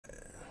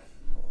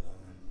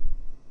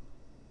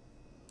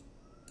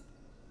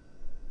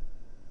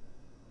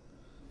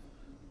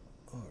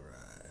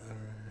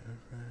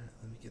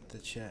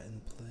chat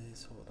in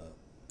place. Hold up.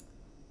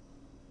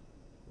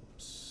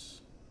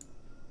 Oops.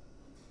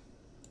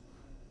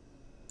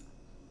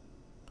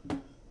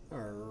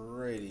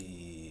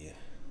 Alrighty.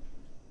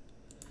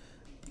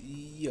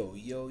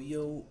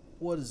 Yo.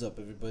 What is up,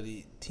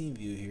 everybody?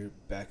 TeamView here,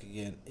 back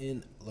again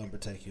in Lumber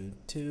Tycoon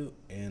 2,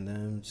 and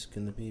I'm just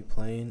gonna be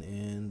playing.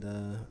 And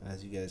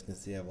as you guys can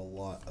see, I have a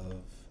lot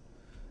of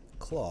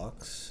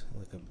clocks,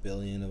 like a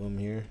billion of them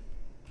here.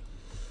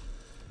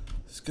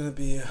 Just gonna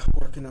be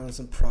working on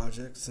some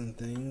projects and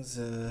things.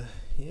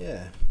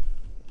 Yeah.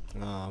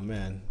 Oh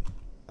man,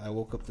 I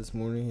woke up this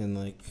morning and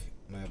like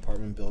my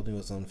apartment building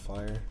was on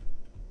fire.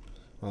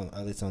 Well,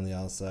 at least on the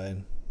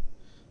outside.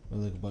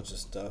 With like a bunch of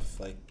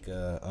stuff like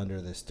under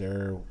the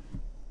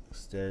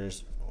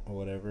stairs or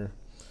whatever.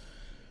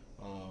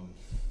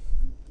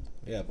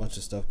 Yeah, a bunch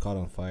of stuff caught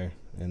on fire,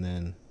 and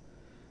then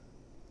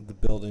the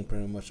building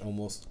pretty much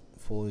almost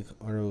fully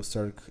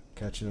started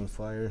catching on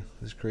fire.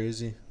 It was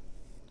crazy.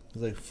 It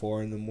was like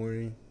 4 in the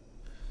morning.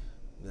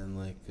 Then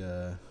like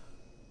yeah,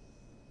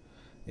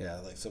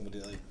 like somebody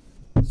like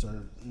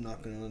started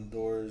knocking on the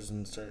doors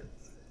and started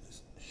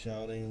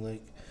shouting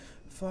like,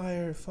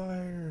 "Fire,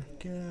 fire,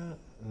 get out,"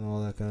 and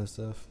all that kind of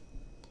stuff.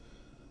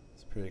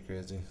 It's pretty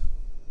crazy.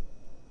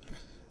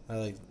 I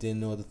like didn't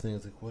know what to think. I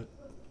was like, what?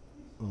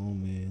 Oh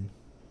man.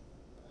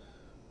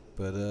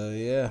 But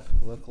yeah,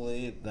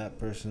 luckily that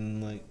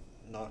person like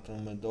knocked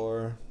on my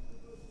door,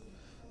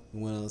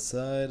 went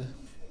outside,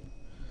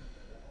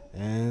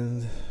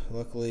 and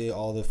luckily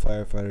all the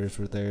firefighters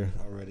were there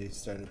already,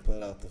 starting to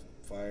put out the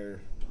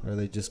fire, or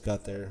they just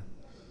got there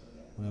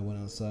when I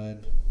went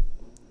outside.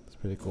 It's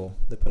pretty cool.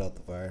 They put out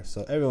the fire,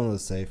 so everyone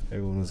was safe,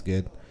 everyone was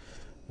good,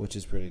 which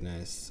is pretty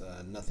nice.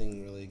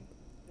 Nothing really,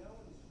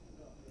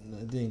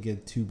 it didn't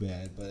get too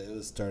bad, but it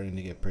was starting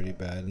to get pretty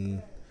bad.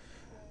 And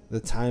the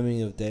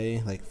timing of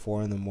day, like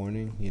 4 in the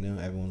morning, you know,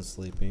 everyone's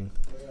sleeping,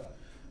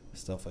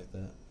 stuff like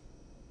that.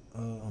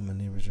 Oh, my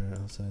neighbors are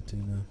outside too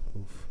now.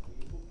 Oof.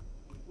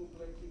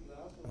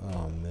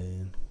 Oh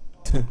man.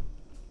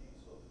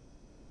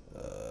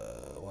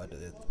 Why do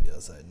they have to be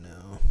outside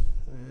now?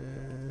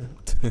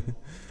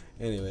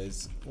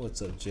 Anyways,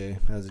 what's up, Jay?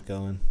 How's it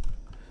going?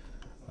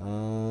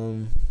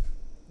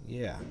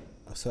 Yeah.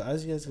 So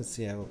as you guys can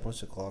see, I have a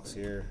bunch of clocks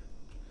here.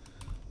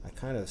 I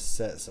kind of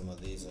set some of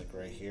these like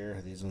right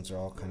here. These ones are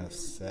all kind of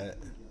set,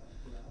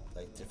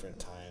 like different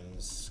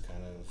times,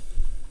 kind of.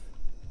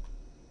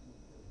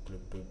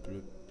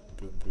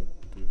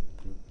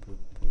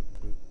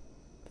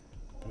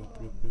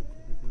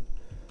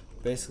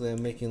 Basically,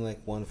 I'm making like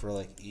one for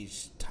like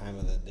each time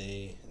of the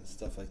day and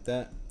stuff like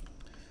that.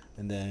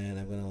 And then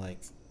I'm gonna like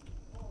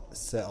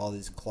set all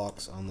these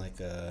clocks on like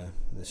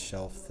this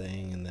shelf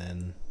thing, and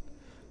then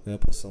I'm gonna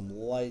put some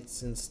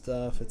lights and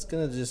stuff. It's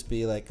gonna just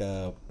be like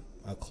a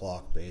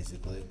clock,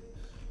 basically,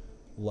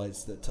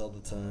 lights that tell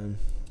the time.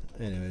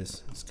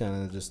 Anyways, it's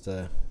kind of just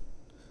I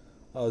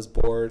was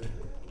bored,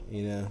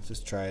 you know,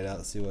 just try it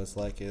out, see what it's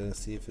like, and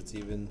see if it's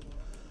even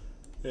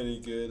any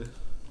good.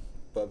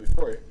 But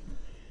before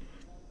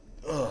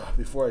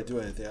I do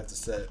anything, I have to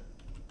set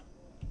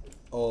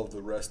all of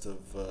the rest of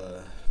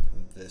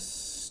this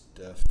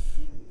stuff.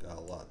 Got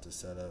a lot to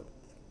set up,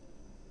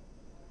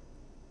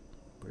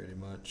 pretty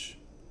much.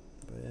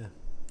 But yeah,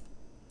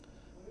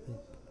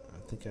 I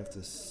think I have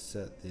to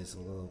set these a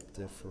little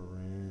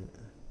different.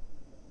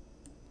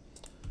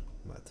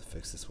 I might have to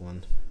fix this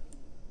one.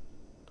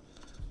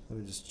 Let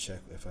me just check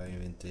if I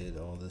even did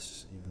all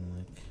this even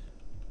like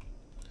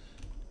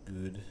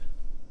good.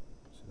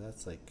 So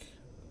that's like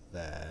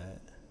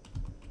that.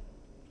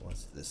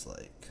 What's this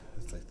like?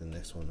 It's like the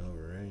next one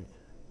over, right?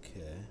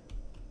 Okay.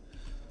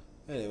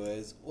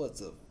 Anyways,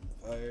 what's up,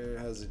 fire?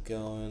 How's it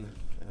going?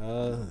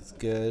 It's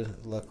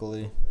good.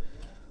 Luckily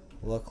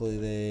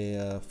they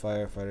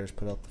firefighters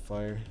put out the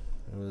fire.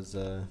 It was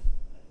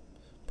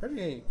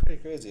pretty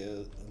crazy.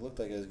 It looked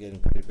like it was getting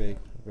pretty big,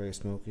 very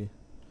smoky,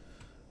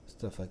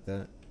 stuff like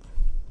that.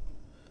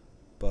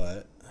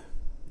 But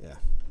yeah.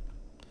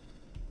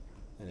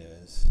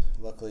 Anyways,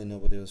 luckily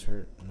nobody was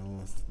hurt.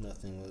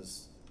 Nothing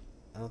was.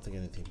 I don't think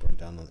anything burned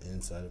down on the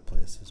inside of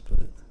places, but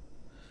it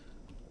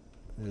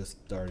was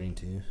starting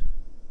to.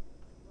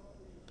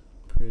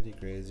 Pretty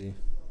crazy.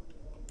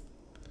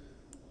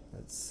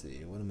 Let's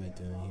see, what am I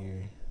doing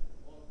here?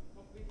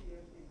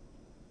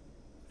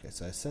 Okay,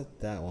 so I set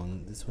that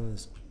one. This one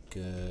is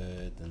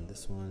good, and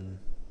this one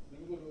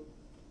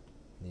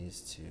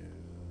needs to.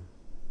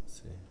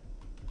 Let's see.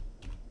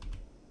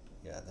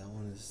 Yeah, that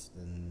one is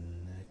the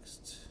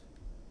next.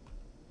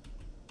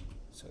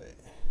 So wait.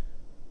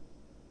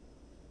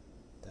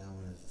 That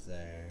one is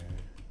there.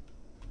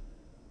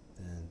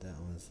 Then that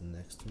one's the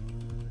next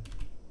one.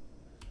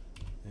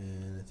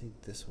 And I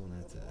think this one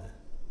has to.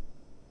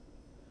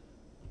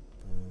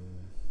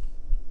 Boom.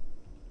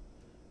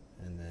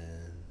 And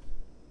then.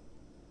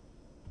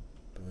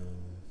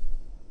 Boom.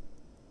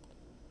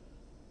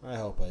 I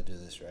hope I do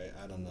this right.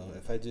 I don't know.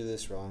 If I do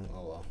this wrong,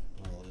 oh well.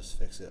 I'll just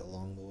fix it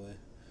along the way.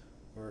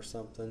 Or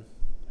something.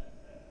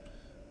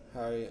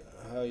 How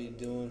are you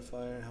doing,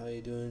 Fire? How are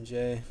you doing,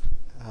 Jay?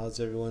 How's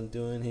everyone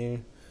doing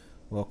here?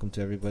 welcome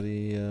to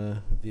everybody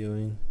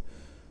viewing.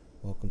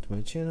 Welcome to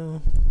my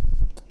channel.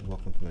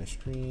 Welcome to my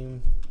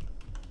stream.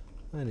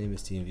 My name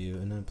is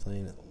TeeeeaaaaAAM and I'm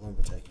playing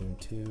Lumber Tycoon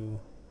 2.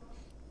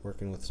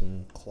 Working with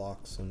some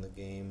clocks in the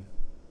game.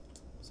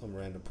 Some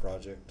random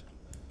project.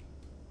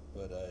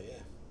 But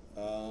yeah.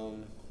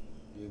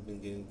 You've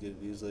been getting good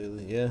views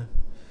lately. Yeah.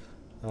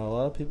 A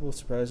lot of people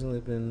surprisingly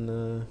have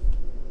been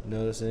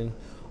noticing.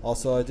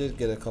 Also, I did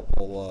get a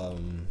couple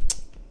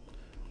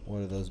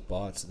what are those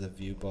bots, the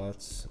view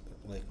bots,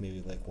 like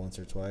maybe like once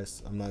or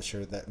twice. I'm not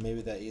sure, that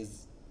maybe that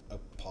is a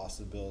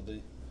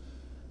possibility.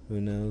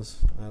 Who knows?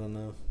 I don't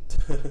know.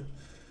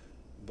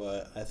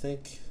 But I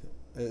think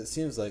it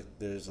seems like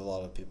there's a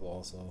lot of people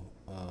also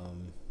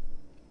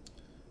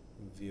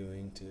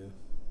viewing too.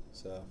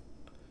 So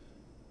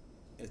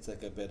it's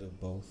like a bit of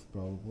both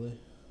probably.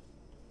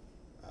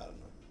 I don't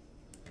know.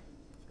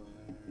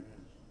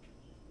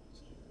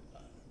 I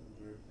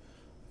remember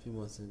a few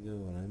months ago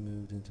when I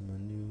moved into my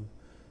new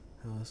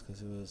house,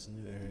 because it was a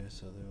new area,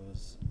 so there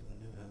was a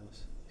new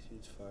house. A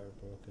huge fire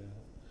broke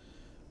out.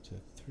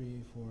 Took 3-4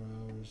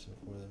 hours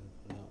before they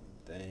put out.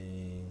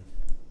 Dang.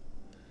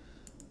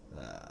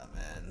 Ah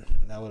man,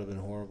 that would have been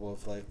horrible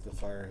if like the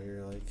fire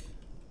here like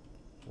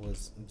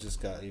was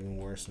just got even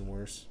worse and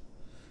worse.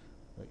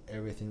 Like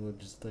everything would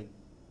just like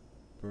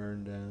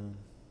burn down.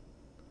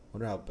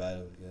 Wonder how bad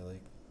it would get.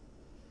 Like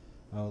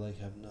I would like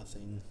have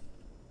nothing.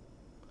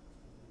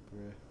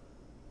 Bruh.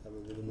 Have a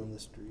living on the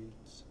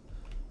streets.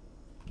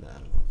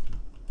 Nah,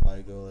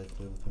 probably go like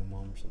live with my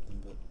mom or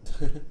something, but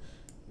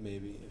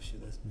maybe if she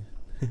lets me.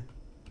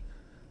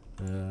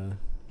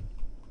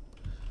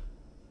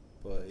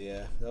 But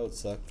yeah, that would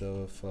suck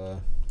though if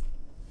that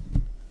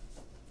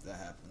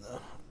happened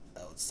though.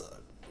 That would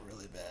suck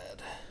really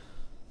bad.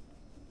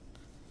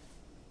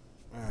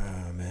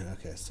 Ah man,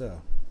 okay,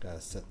 so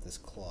gotta set this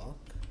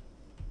clock.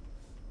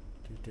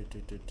 I'm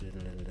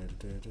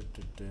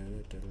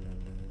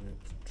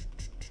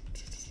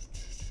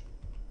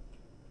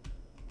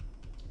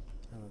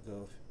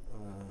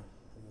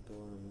gonna go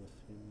in a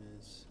few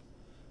minutes.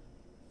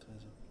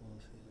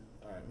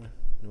 Alright,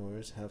 no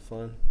worries, have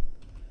fun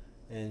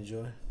and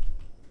enjoy.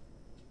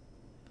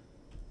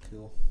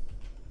 Cool.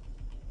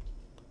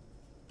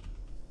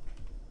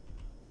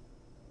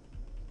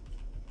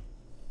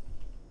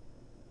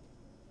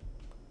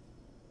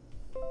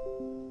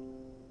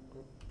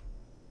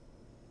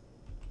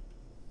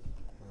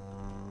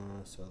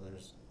 So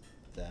there's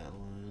that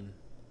one.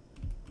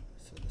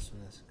 So this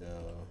one has to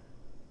go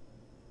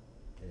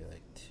maybe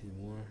like 2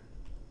 more.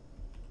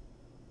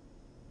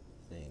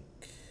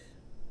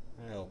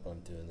 I hope I'm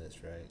doing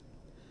this right.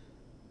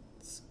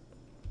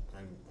 I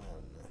don't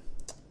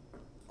know.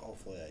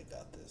 Hopefully I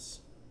got this.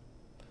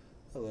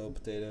 Hello,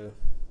 potato.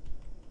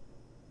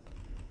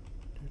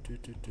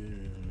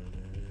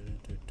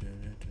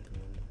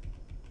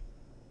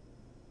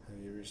 Have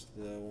you reached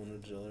the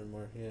 $100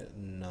 mark yet?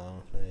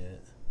 No, not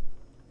yet.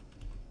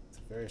 It's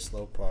a very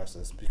slow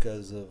process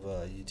because of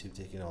YouTube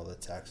taking all the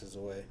taxes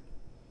away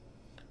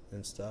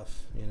and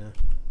stuff, you know.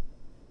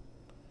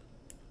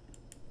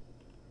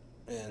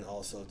 And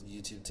also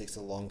YouTube takes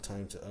a long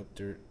time to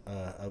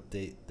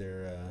update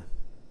their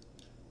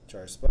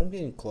charts. But I'm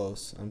getting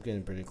close. I'm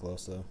getting pretty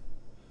close though.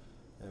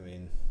 I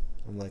mean,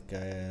 I'm like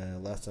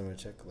last time I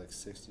checked like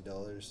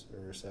 $60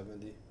 or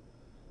 70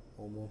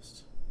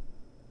 almost.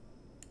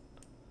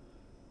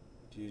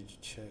 Did you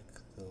check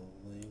the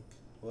link?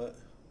 What?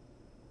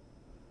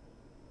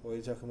 What are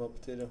you talking about,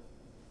 potato?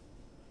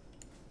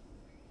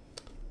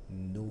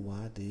 No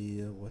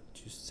idea what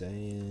you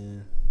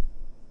saying.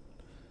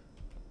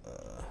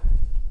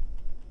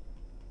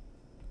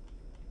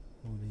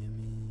 What do you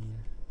mean?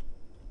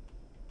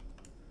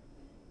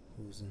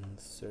 Who's in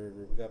the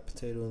server? We got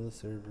potato in the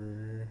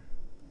server.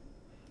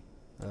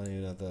 I don't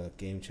even have the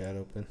game chat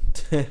open.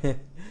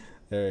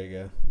 There you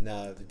go.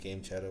 Now I have the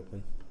game chat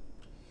open.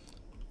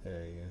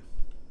 There you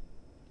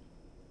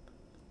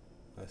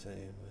go. I sent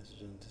you a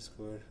message on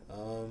Discord.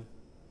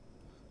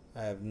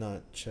 I have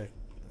not checked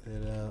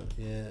it out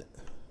yet.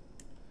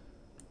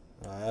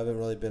 I haven't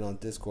really been on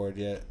Discord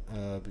yet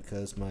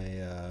because my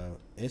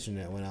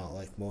internet went out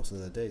like most of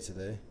the day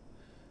today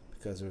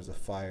because there was a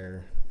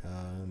fire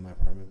in my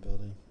apartment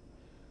building,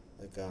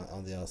 like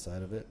on the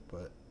outside of it,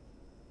 but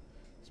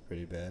it's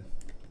pretty bad.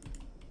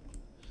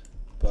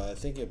 But I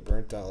think it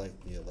burnt out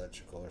like the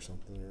electrical or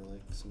something, or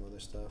like some other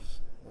stuff.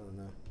 I don't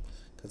know,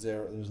 because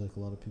there's like a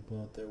lot of people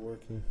out there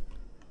working.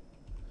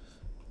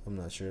 I'm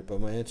not sure,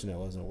 but my internet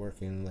wasn't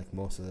working like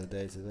most of the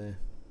day today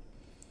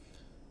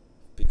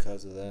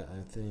because of that,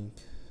 I think.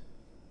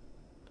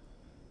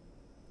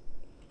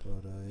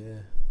 But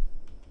yeah,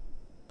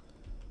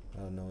 I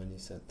don't know when you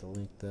sent the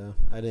link though.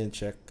 I didn't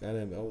check. I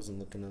wasn't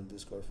looking on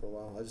Discord for a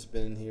while. I just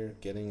been in here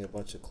getting a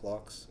bunch of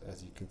clocks,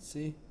 as you can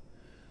see.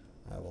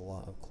 I have a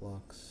lot of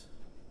clocks.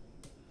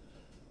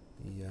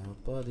 Yeah,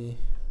 buddy.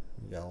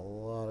 We got a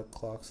lot of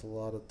clocks, a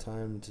lot of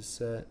time to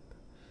set.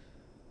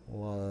 A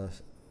lot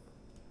of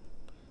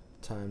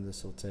time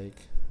this will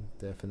take,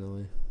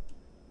 definitely.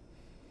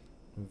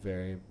 I'm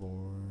very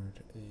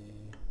bored.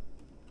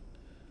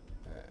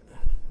 Alright,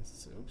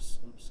 Oops,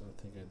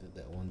 I think I did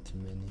that one too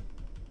many.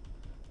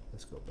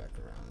 Let's go back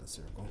around in a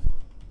circle.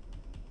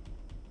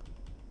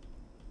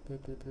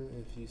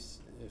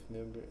 If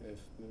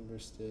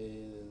members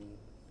stay, then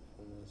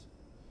almost.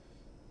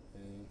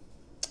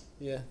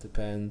 Yeah,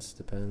 depends.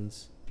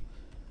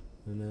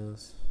 Who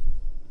knows?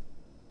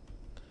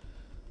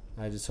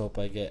 I just hope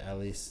I get at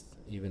least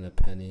even a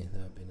penny.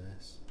 That would be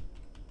nice.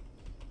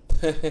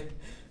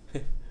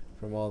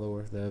 From all the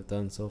work that I've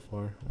done so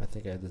far, I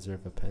think I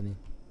deserve a penny.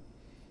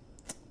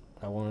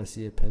 I want to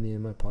see a penny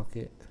in my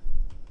pocket.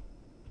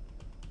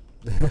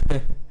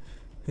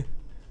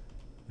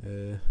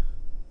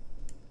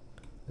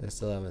 I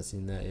still haven't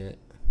seen that yet.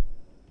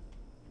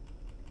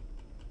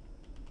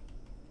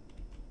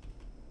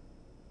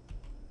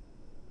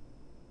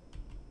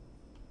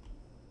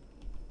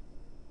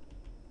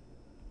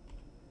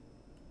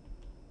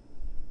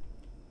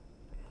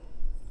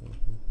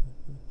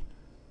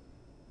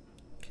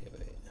 Okay,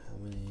 wait,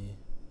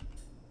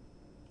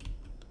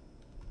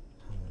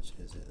 how much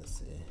is it? Let's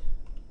see.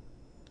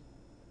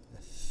 I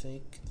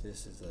think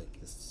this is like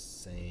the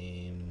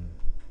same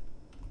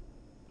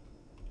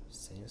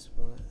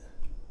spot.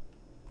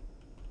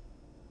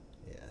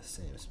 Yeah,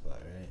 same spot,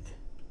 right?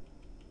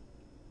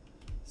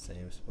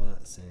 Same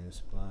spot,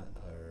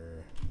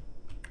 or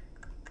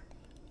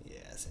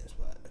yeah, same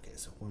spot. Okay,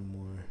 so one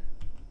more.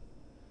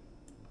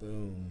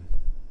 Boom.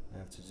 I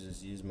have to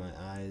just use my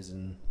eyes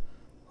and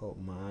hope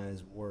my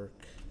eyes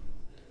work.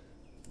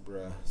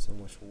 Bruh, so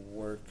much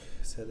work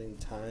setting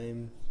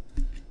time.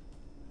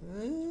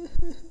 And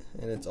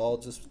it's all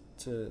just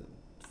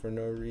for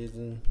no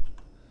reason.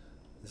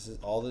 This is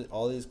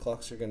all these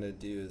clocks are gonna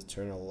do is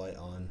turn a light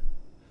on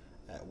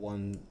at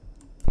one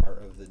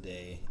part of the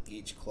day.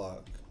 Each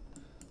clock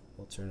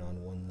will turn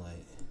on one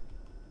light.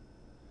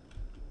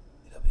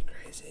 It'll be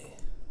crazy.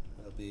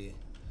 It'll be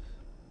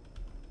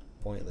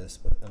pointless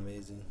but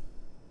amazing.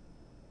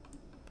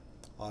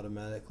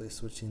 Automatically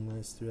switching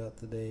lights throughout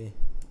the day.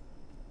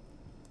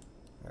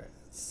 Alright,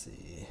 let's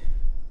see.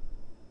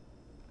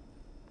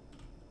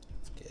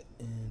 Let's get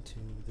into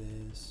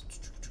this.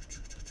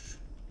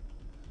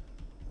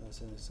 I was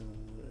saying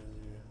something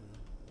earlier.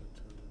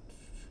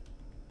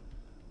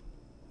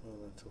 Oh,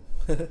 that's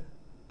all.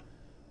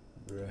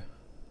 Bruh.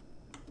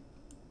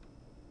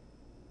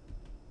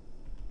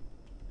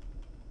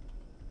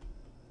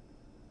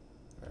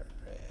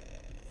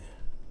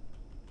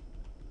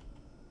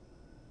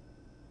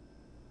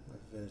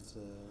 It's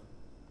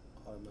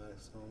automatic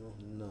solo.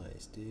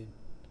 Nice, dude.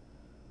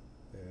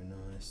 Very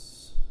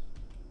nice.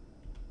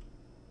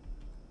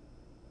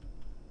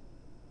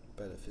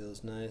 Bet it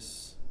feels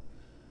nice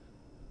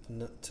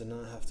to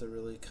not have to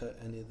really cut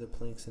any of the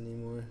planks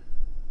anymore.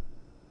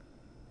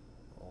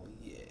 Oh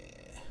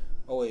yeah.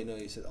 Oh wait, no,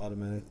 you said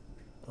automatic.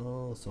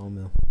 Oh,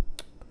 sawmill.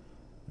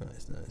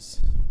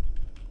 Nice.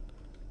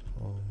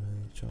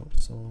 Automatic chop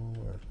saw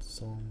or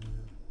sawmill.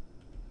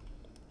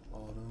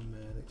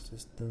 Automatic,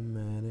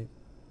 systematic,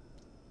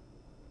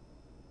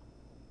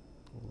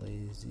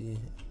 lazy.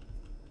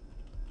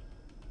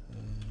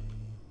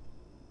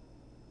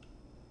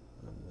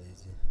 I'm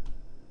lazy.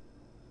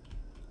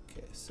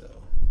 Okay, so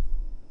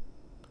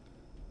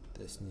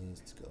this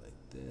needs to go like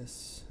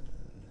this,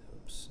 and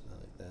oops, not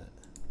like that.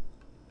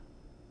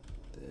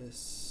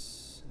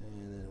 This, and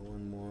then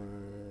one more,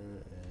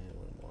 and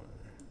one more.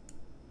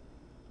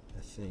 I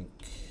think,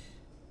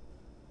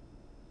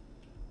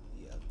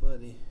 yeah,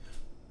 buddy.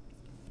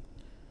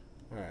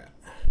 Alright.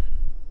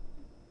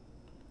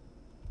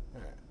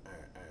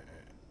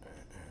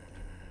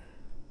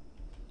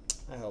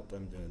 I hope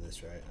I'm doing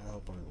this right. I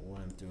hope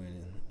what I'm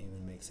doing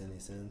even makes any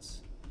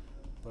sense.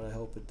 But I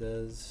hope it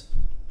does.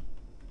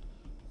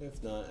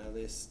 If not, at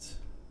least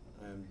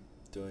I'm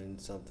doing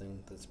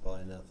something that's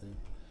probably nothing,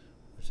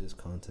 which is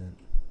content.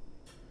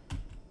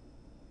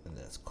 And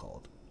that's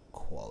called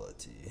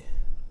quality.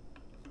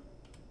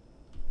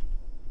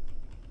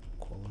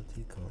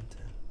 Quality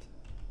content.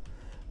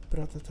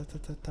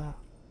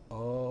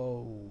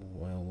 Oh,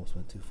 I almost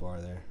went too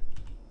far there.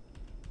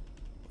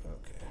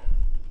 Okay.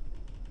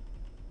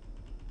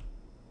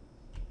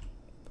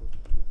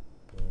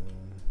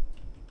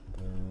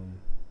 Boom.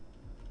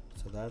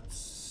 So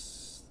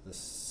that's the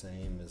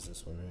same as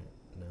this one, right?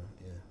 No,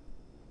 yeah.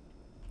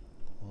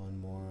 One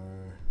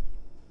more.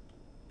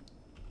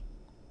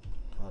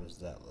 How does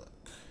that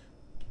look?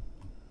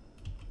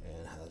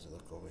 And how does it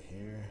look over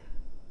here?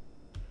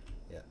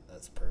 Yeah,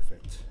 that's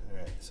perfect.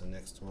 Alright, so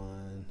next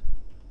one.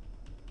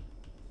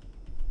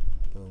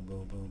 Boom.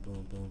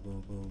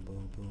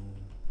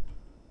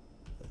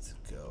 Let's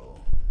go.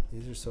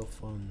 These are so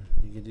fun.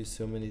 You can do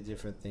so many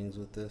different things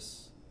with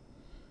this.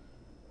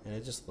 And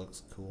it just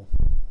looks cool.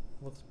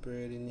 Looks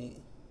pretty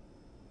neat.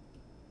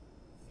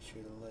 Make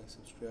sure to like,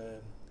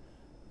 subscribe.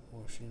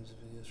 More streams of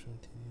videos from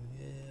TV.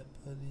 Yeah,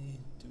 buddy.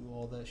 Do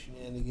all that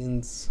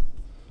shenanigans.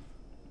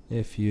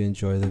 If you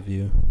enjoy the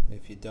view.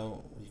 If you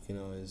don't, you can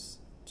always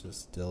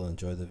just still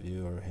enjoy the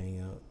view or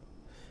hang out.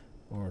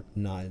 Or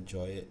not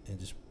enjoy it and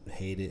just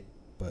hate it,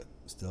 but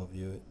still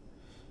view it.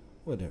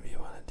 Whatever you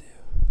want to do.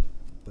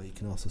 But you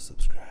can also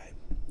subscribe.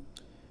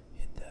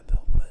 Hit that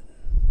bell button.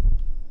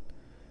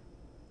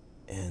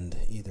 and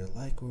either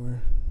like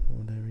or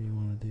whatever you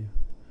want to do.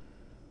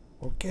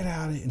 Or get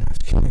out of here.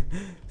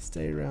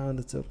 Stay around.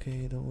 It's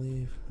okay. Don't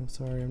leave. I'm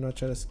sorry. I'm not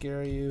trying to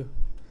scare you.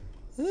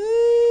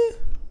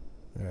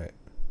 Alright.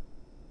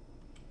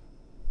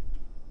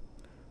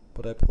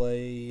 But I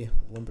play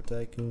Lumber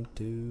Tycoon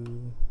 2.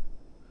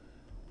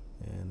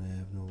 And I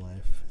have no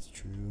life. It's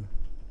true.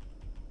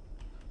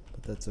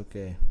 But that's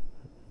okay.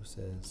 Who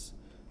says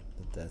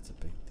that that's a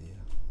big deal?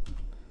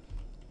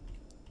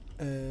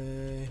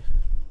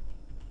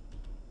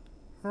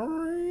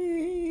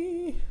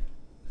 Alright,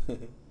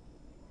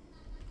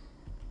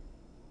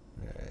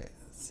 let's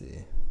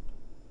see.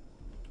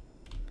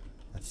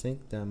 I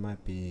think that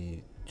might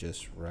be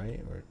just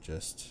right, or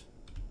just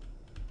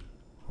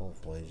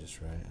hopefully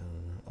just right. I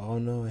don't know. Oh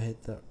no, I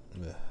hit that.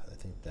 I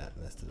think that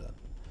messed it up.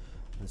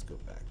 Let's go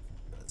back.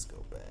 Let's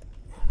go back.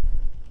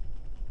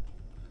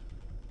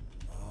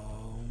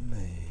 Oh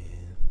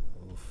man.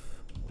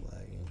 Oof.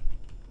 Lagging.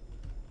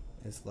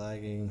 It's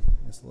lagging.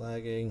 It's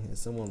lagging. Is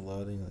someone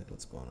loading? Like,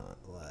 what's going on?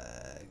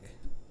 Lag.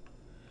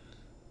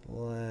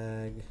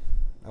 Lag.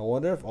 I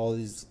wonder if all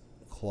these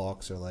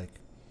clocks are like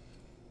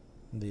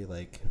the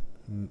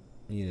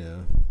you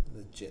know,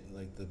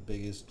 like the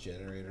biggest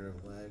generator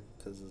of lag,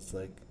 because it's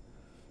like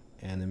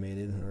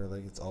animated, or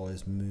like it's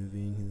always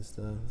moving and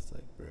stuff. It's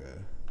like,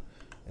 bruh.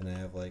 And I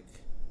have like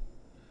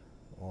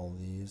all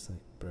these,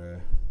 like,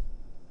 bruh.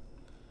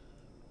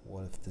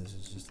 What if this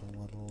is just a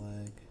lot of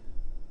lag?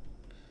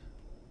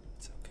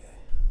 It's okay.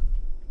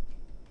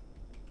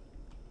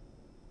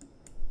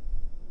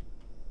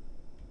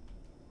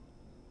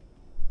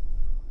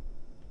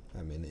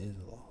 I mean, it is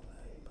a lot of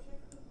lag, but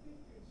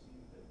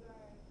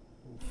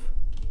oof.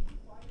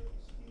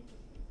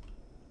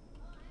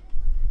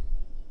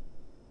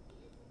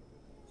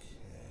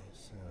 Okay,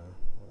 so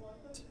 1,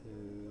 2,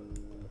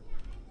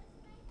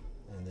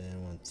 and then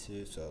 1,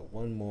 2. So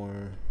one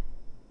more,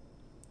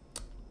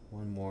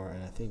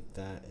 and I think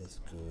that is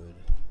good.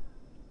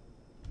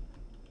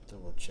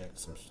 Double check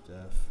some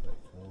stuff,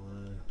 like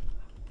 1.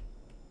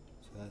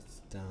 So that's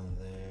down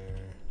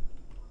there.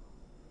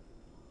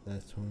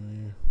 That's 1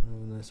 here.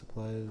 Oh, nice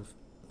supply of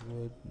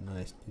wood.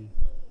 Nice, dude.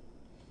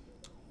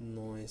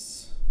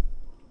 Nice.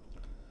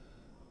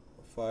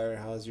 Fire,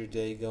 how's your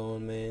day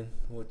going, man?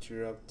 What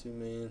you're up to,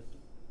 man?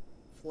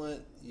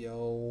 Flint,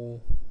 yo.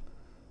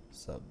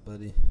 What's up,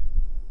 buddy?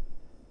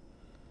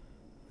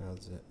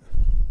 How's it?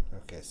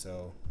 Okay,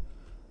 so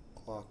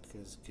clock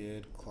is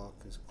good. Clock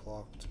is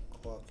clocked.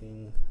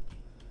 Clocking.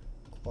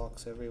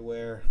 Clocks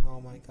everywhere. Oh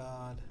my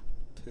god.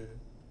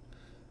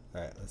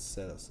 Alright, let's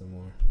set up some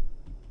more.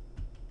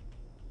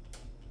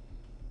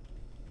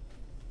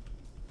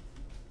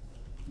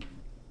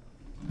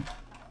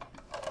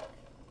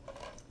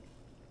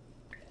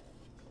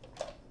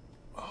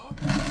 Oh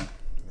man.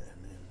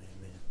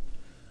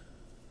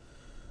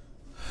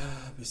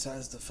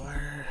 Besides the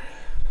fire,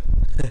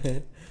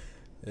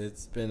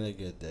 it's been a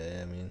good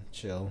day. I mean,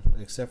 chill.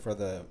 Except for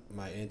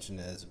my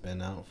internet has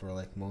been out for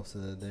like most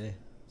of the day,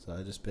 so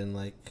I just been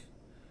like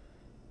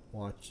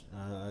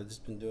I've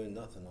just been doing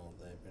nothing all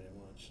day, pretty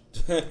much.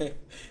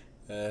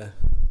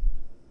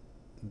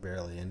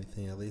 Barely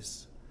anything, at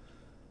least.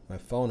 My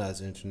phone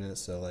has internet,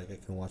 so like I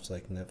can watch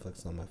like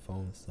Netflix on my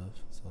phone and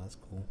stuff. So that's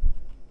cool.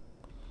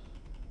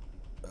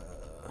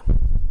 Let's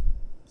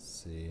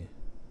see.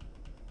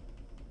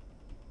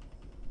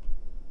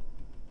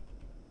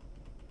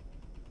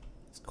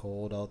 It's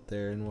cold out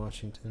there in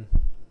Washington.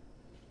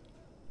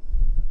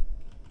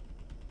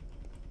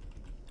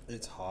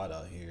 It's hot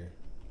out here.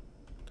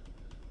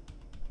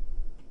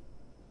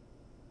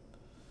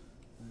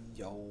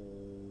 Yo.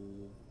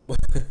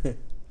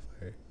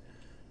 Fire.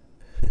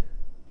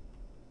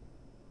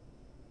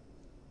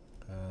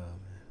 Oh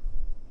man.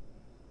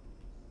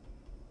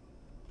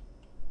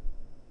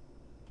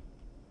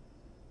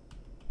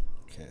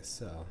 Okay,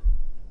 so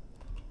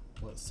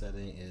what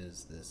setting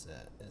is this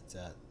at? It's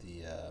at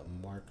the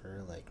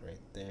marker, like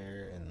right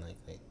there, and like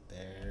right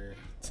there.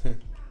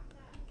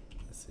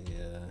 Let's see,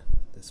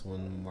 this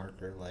one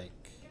marker,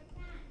 like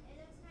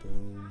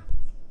boom.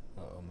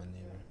 Uh oh, my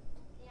neighbor.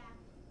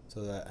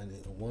 So that I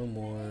need one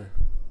more,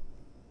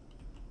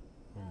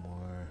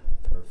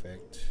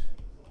 perfect.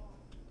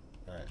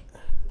 All right,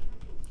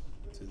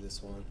 to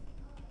this one.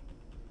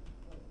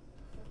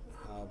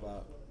 How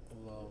about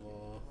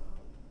level?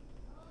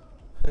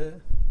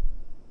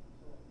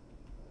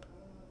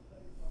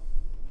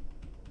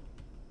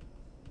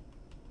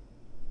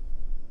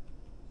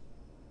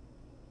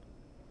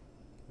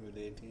 Mid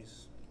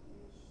 80s.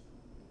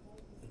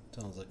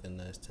 Sounds like a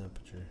nice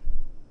temperature.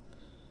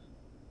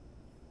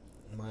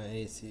 My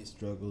AC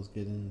struggles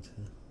getting into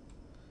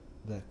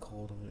that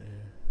cold of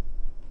air.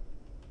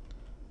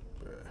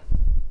 Bruh.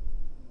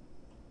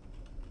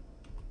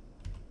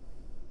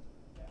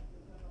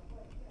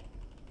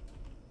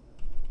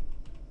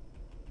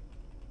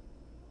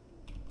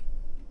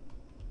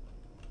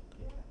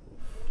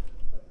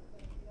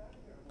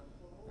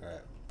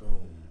 Alright,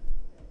 boom,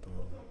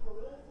 boom,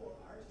 boom,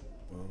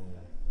 boom,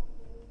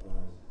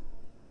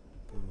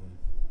 boom,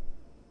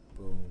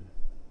 boom.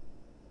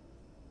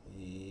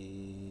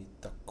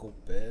 Eita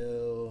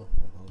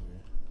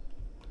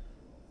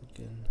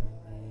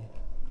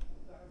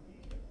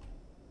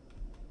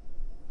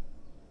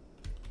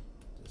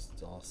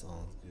all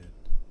sounds good.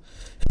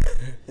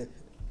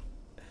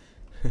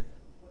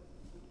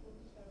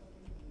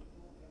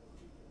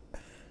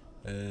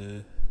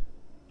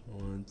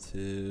 1,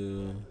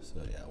 2.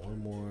 So yeah, one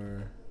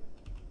more.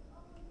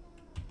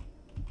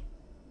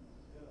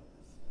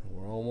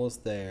 We're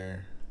almost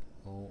there.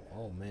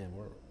 Oh man,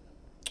 we're.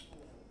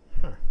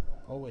 Huh.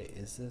 Oh wait,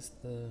 is this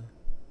the?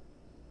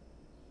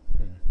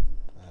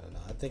 I don't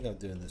know. I think I'm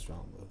doing this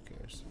wrong, but who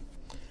cares?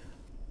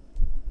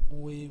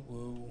 Wee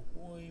woo,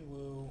 wee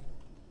woo.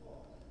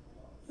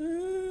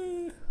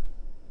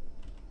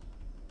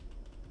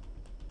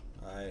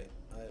 Alright,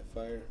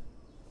 fire.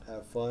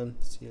 Have fun.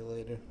 See you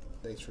later.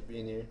 Thanks for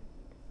being here.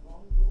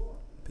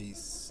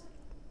 Peace.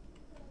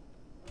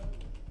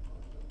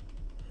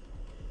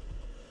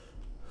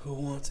 Who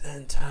wants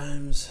end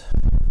times?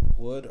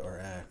 Wood or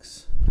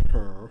axe?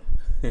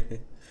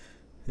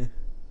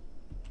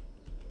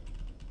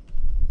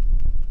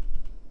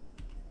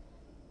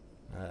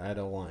 I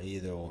don't want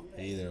either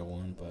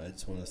one, but I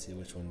just want to see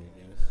which one you're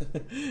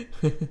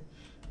doing.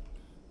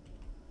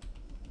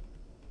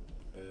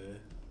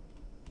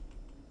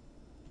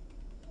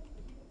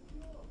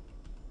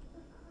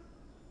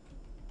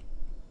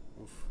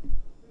 Oof.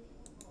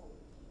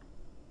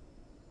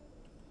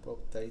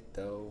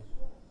 Potato.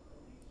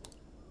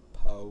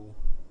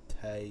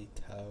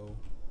 Potato.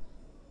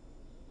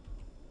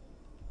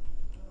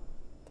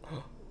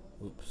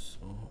 Oops,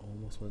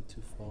 almost went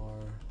too far.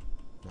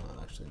 No,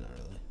 actually not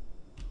really.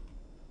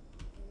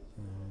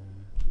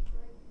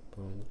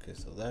 Boom. Okay,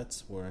 so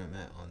that's where I'm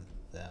at on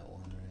that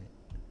one, right?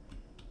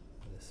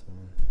 This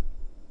one.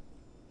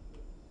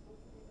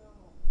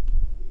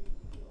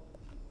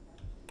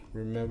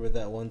 Remember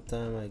that one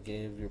time I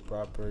gave your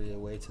property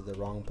away to the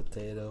wrong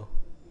potato?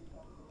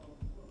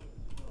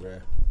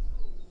 Bruh.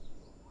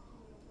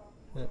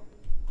 Yep.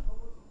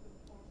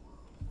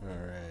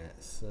 Alright,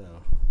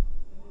 so.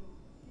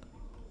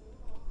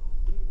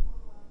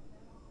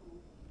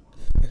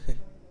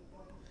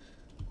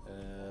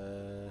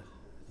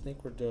 I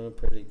think we're doing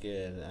pretty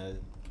good. I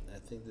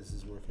think this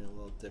is working a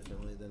little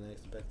differently than I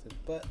expected,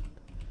 but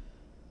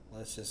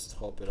let's just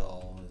hope it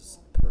all is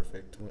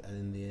perfect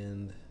in the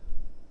end.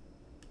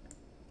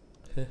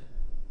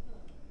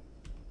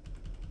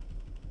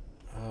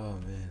 Oh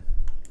man.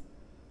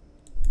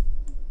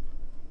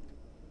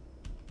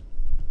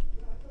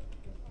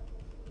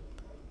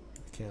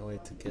 Can't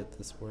wait to get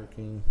this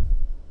working.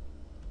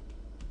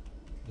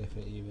 If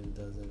it even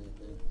does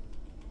anything.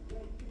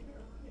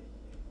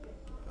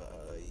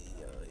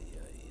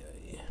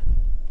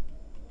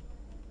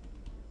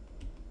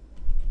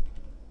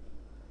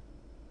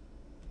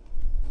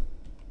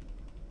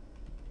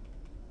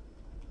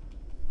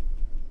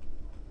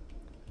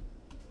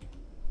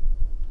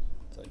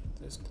 It's like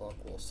this clock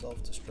will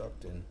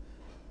self-destruct in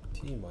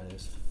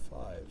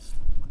T-5,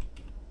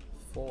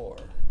 4.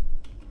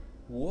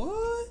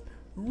 What?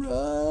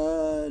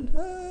 Run!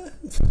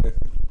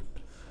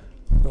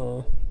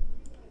 Oh.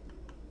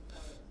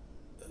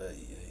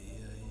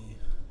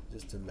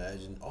 Just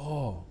imagine.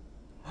 Oh.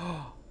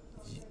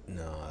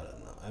 No, I don't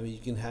know. I mean, you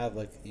can have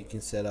you can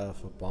set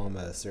off a bomb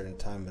at a certain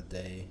time of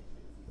day.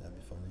 That'd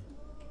be funny.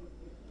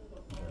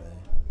 But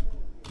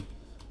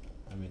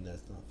I mean,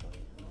 that's not funny.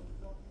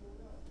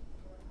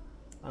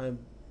 I'm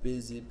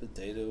busy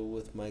potato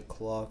with my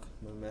clock,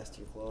 my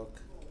master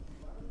clock.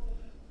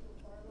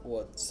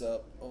 What's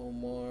up,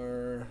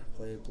 Omar?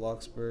 Played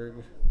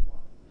Bloxburg.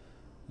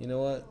 You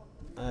know what?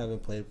 I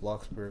haven't played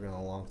Bloxburg in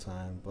a long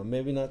time, but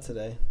maybe not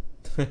today.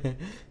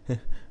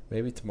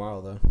 Maybe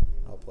tomorrow though.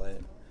 I'll play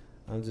it.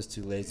 I'm just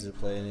too lazy to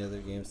play any other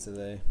games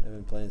today. I've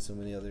been playing so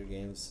many other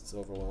games, it's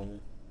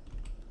overwhelming.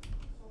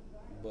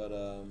 But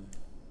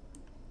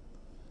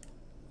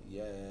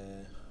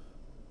yeah.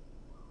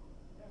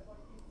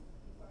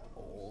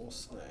 Oh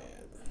snap.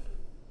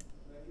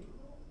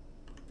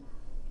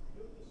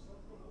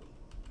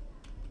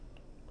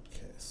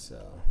 Okay,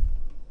 so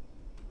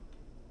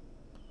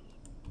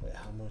wait,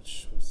 how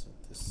much was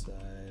it this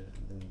side,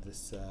 then this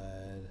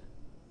side?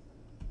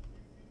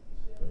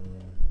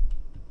 Boom.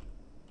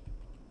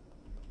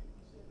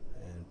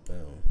 And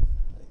boom.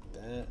 Like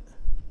that.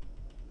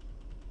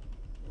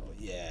 Oh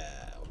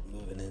yeah,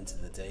 we're moving into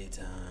the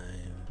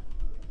daytime.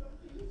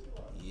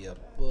 Yeah,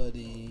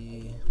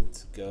 buddy.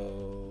 Let's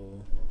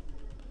go.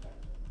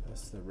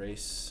 That's the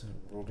race.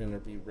 We're gonna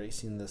be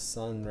racing the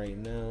sun right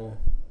now.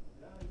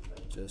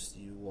 Just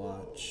you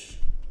watch.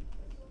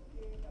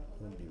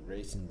 I'm gonna be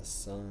racing the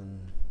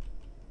sun.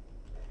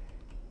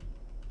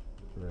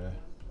 Bruh.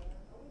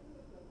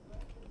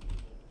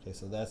 Okay,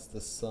 so that's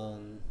the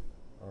sun.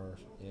 Or,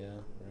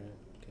 yeah, right?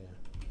 Okay.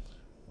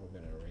 We're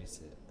gonna race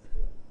it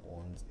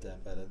one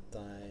step at a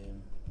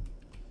time.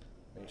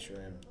 Make sure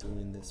I'm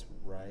doing this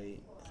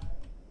right.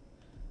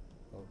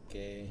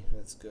 Okay,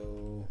 let's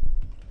go.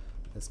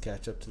 Let's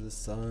catch up to the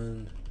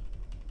sun.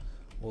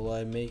 Will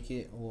I make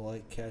it? Will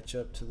I catch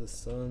up to the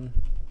sun?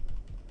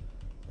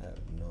 I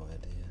have no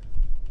idea.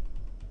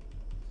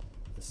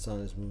 The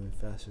sun is moving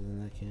faster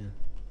than I can.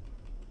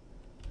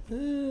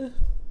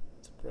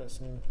 It's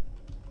depressing.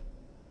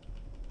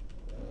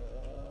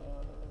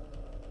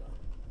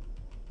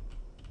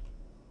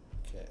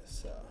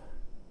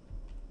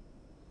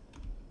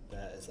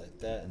 is like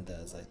that, and that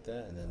is like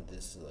that, and then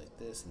this is like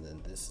this, and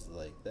then this is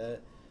like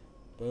that.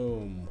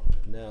 Boom.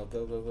 Now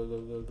go, go, go,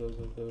 go, go, go,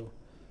 go, go.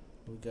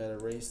 We gotta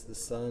race the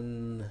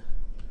sun.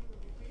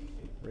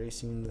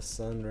 Racing the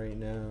sun right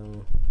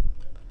now.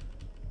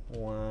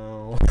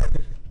 Wow.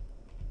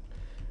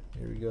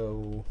 Here we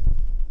go.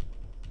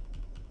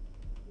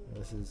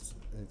 This is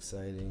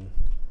exciting.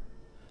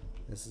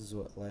 This is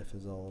what life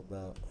is all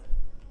about.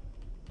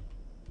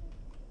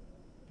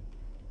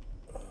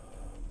 Oh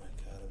my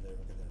god, I'm never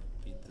gonna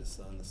beat the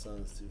sun. The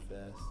sun's too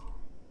fast.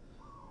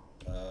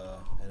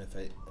 And if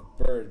a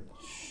bird,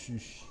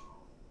 shush.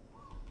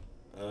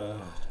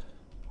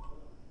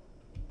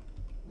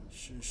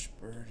 Shush,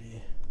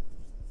 birdie.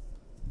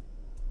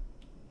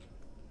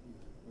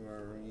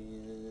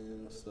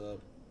 Marine, what's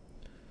up?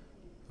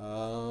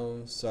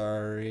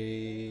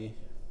 Sorry.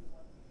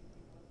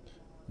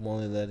 I'm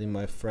only letting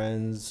my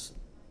friends,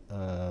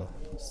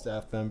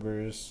 staff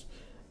members,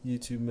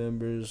 YouTube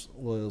members,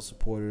 loyal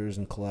supporters,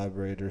 and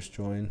collaborators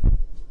join.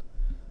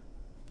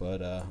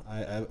 But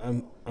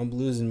I'm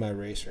losing my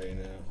race right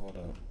now. Hold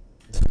on.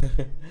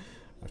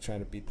 I'm trying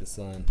to beat the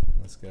sun.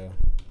 Let's go.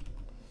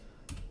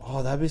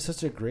 Oh, that'd be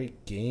such a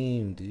great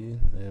game, dude.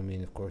 I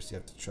mean, of course you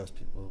have to trust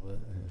people, but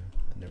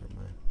never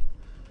mind.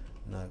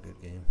 Not a good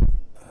game.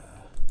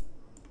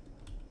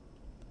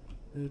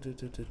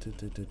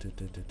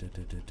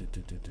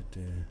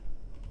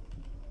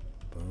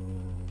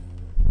 Boom.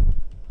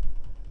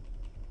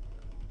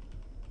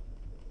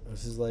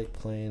 This is like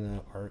playing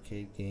an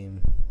arcade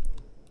game.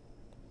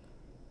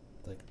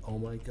 Like, oh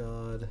my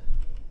god,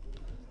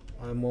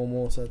 I'm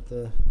almost at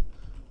the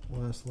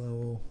last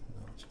level.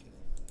 No, just kidding.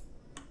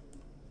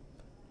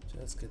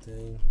 Just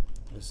kidding.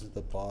 This is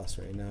the boss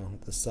right now.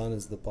 The sun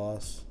is the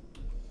boss.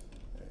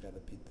 I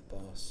gotta beat the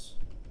boss.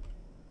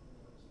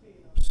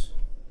 Oops.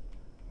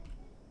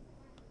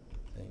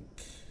 I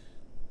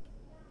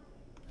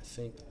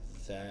think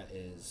that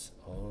is.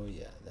 Oh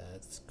yeah,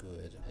 that's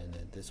good. And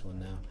then this one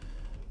now.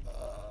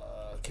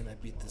 Can I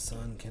beat the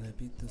sun? Can I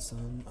beat the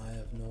sun? I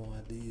have no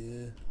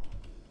idea.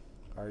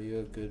 Are you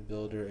a good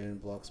builder in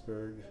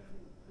Bloxburg?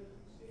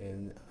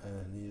 And I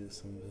needed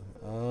some.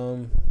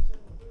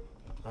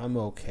 I'm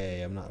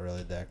okay. I'm not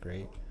really that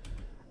great.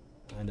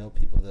 I know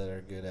people that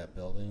are good at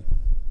building.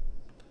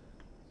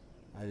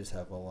 I just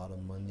have a lot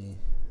of money,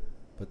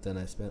 but then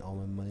I spent all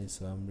my money,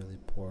 so I'm really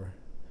poor.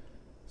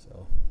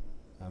 So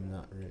I'm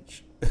not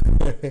rich.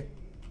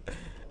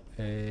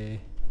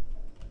 Hey.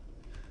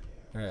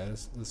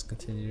 Alright, let's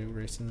continue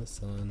racing the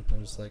sun.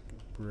 I'm just like,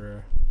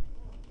 bruh.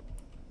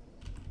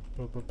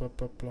 Blah, blah, blah,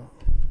 blah, blah.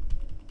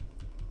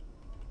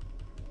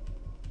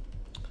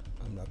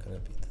 I'm not gonna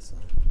beat the sun.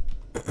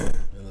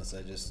 Unless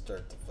I just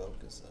start to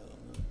focus. I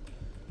don't know.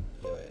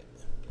 Yeah, wait.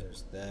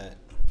 There's that.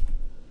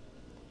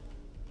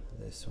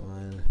 This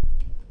one.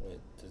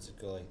 Wait, does it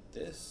go like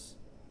this?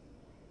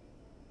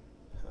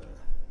 Huh.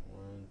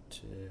 1,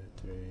 2,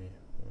 3,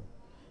 4.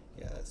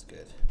 Yeah, that's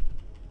good.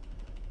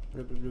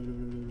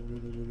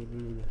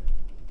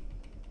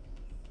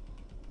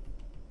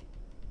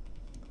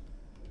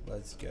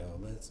 Let's go,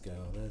 let's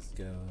go, let's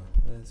go,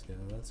 let's go,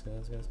 let's go,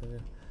 let's go, let's go.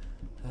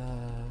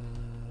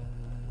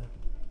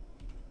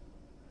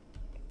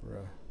 Bruh,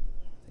 I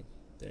think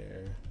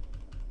there.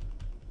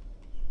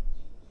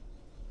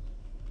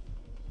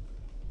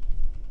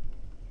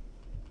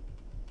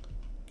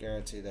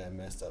 Guaranteed I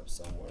messed up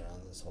somewhere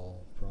on this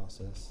whole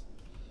process.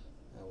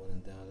 I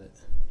wouldn't doubt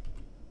it.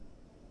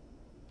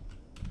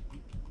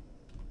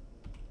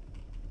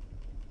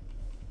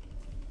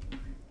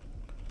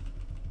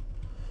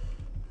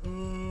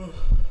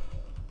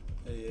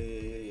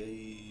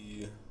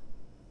 Hey.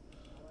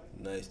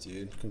 Nice,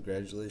 dude.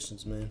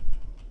 Congratulations, man.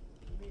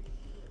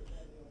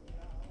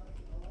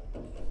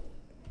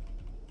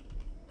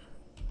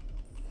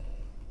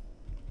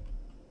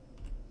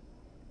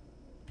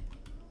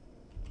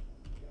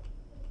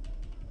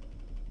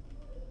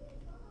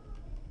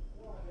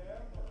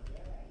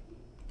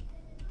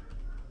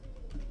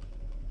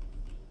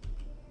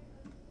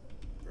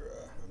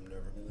 I'm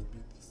never gonna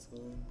beat the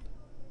sun.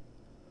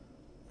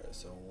 Alright,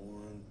 so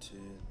 1, 2,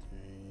 3,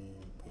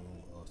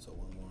 boom. Oh, so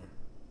one more.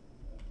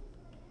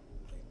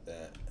 Like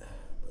that.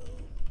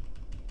 Boom.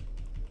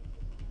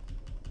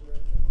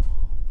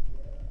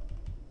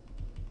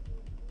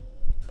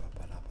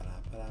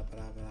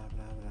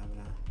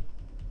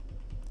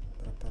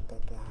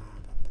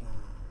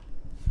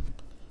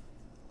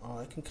 Oh,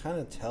 I can kind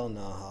of tell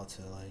now how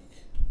to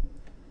like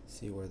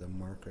see where the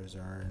markers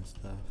are and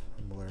stuff.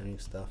 I'm learning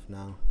stuff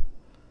now.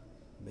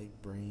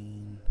 Big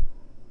brain,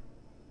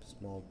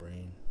 small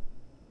brain.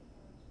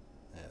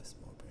 I have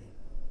small brain.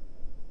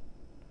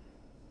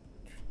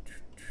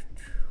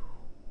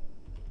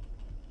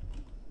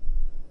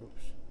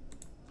 Oops.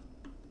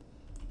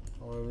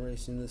 Oh, I'm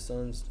racing the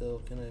sun still.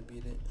 Can I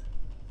beat it?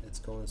 It's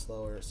going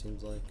slower, it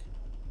seems like.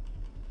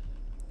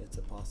 It's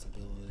a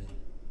possibility.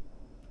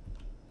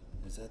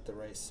 Is that the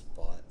right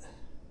spot?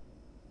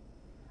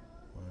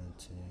 1,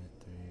 2,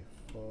 3,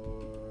 4.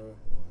 1,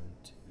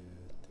 2,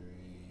 3.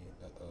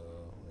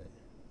 Uh-oh. Wait.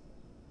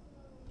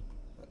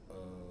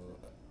 Uh-oh.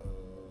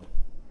 Uh-oh.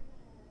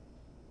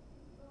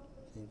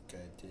 I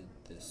did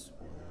this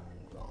one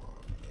wrong.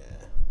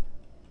 Yeah.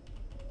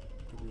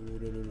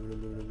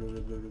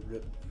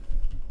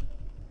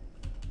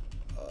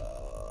 I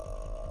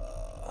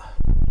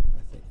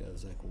think I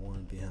was like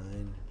one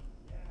behind.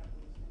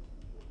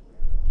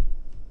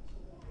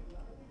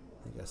 I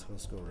think I'm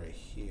supposed to go right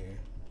here.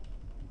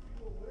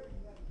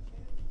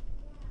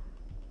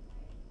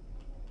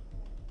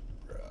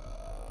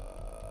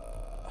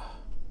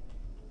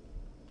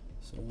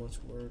 So much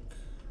work.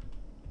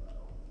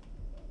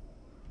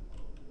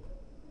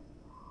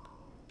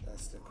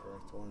 That's the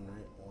correct one,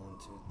 right? 1,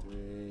 2,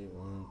 3.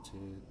 1,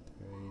 2,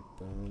 3.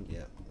 Boom.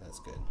 Yep, that's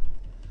good.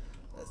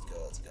 Let's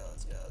go. Let's go.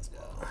 Let's go. Let's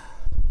go.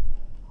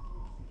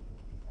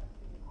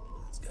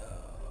 Let's go.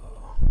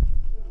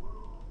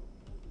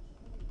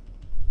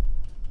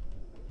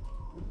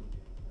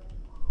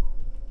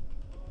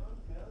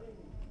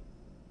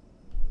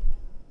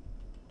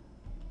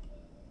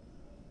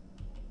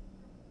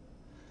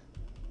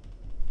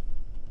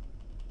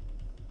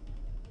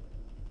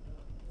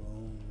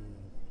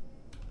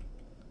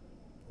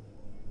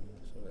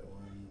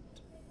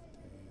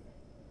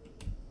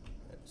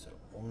 So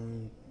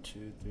 1,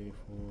 2, 3,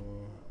 4.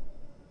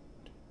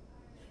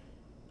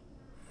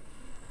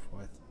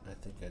 I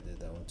think I did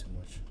that one too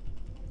much.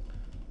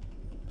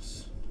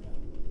 Oops.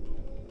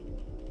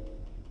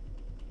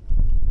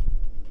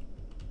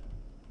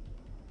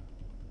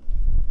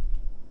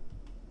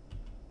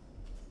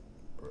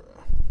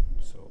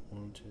 So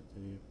 1, 2,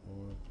 3, 4,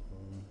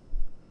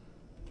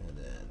 and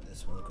then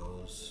this one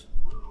goes.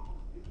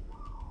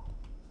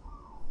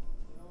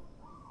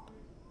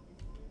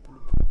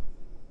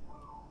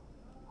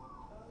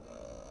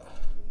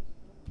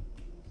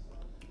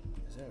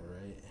 Is that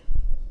right?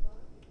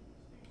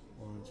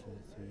 1, 2,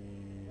 3,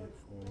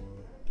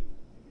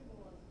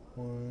 4.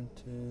 1,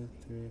 2,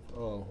 3, 4.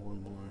 Oh,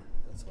 one more.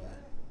 That's why.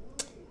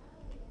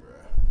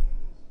 Bruh.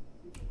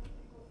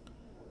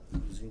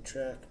 Losing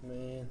track,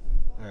 man.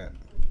 Alright.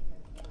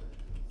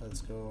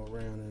 Let's go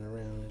around and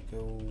around it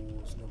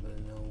goes.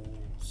 Nobody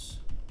knows.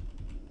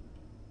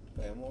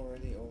 Wait, I'm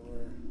already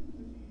over.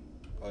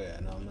 Oh yeah,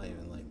 no, I'm not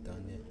even like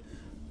done yet.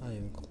 Not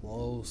even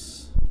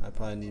close. I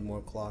probably need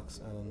more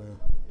clocks. I don't know.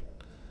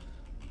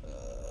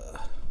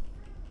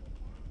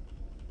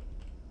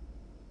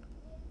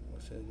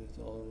 What should I do with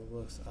all the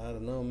books? I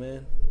don't know,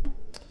 man.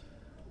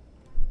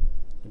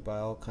 You buy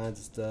all kinds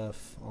of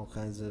stuff, all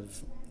kinds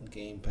of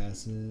game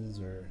passes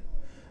or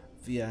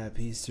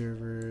VIP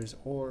servers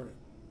or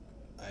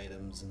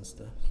items and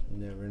stuff. You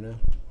never know.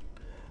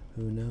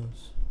 Who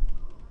knows?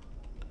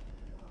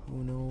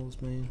 Who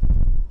knows, man?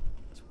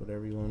 It's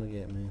whatever you want to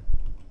get, man.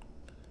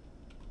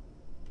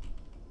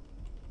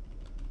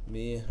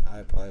 Me,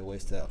 I probably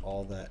wasted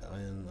all that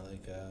on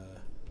like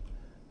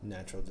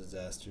natural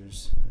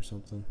disasters or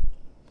something.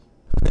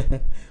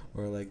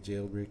 Or like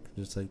jailbreak,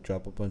 just like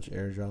drop a bunch of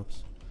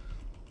airdrops.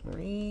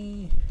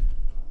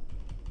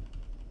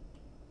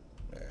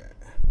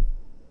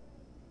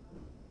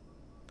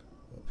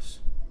 Oops.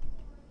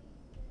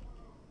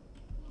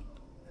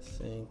 I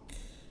think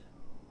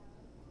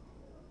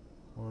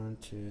 1,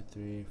 2,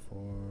 3, 4.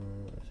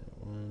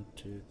 1,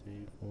 2, 3,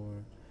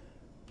 4.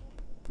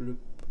 Bloop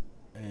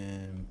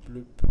and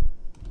bloop.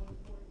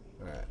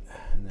 Alright,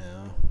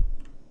 now.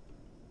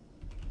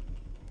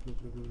 Bloop,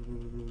 bloop, bloop,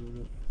 bloop, bloop,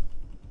 bloop.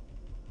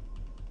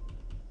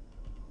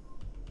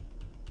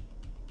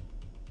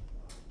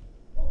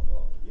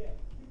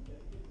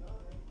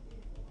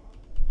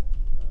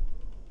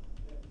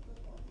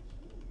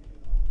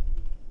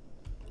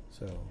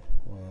 So,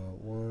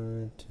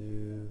 1,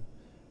 2,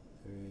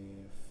 3,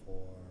 4,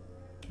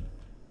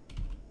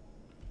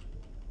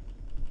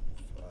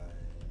 5,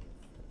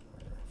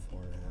 or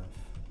 4.5,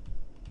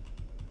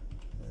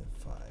 and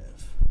 5.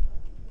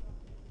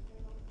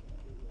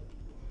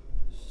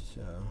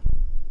 So,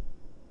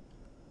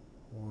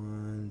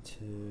 1,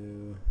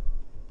 2,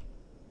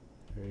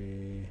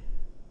 3,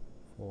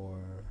 4,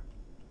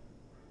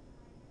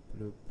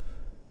 bloop,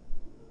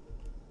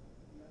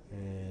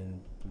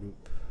 and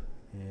bloop.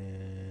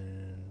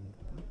 And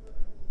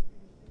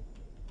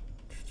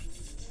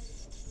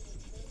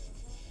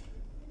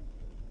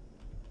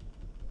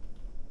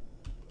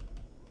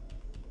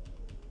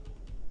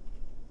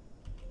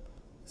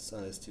the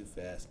sun is too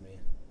fast, man.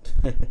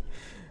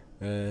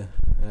 I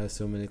have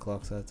so many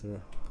clocks I have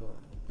to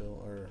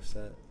build or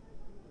set.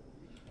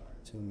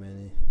 Too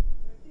many.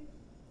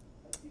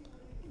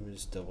 Let me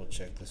just double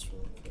check this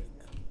really quick.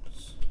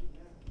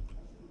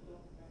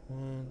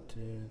 1,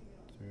 2,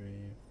 3,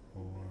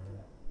 4.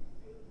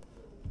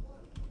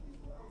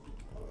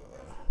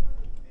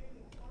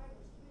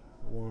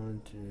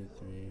 1, 2,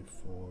 3,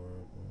 4.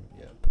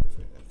 Yeah,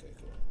 perfect. Okay,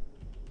 cool.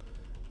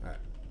 Alright.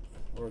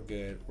 We're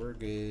good. We're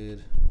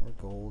good. We're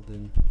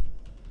golden.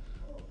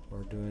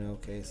 We're doing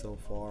okay so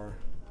far.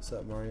 What's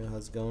up, Mario?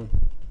 How's it going?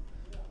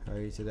 How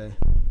are you today?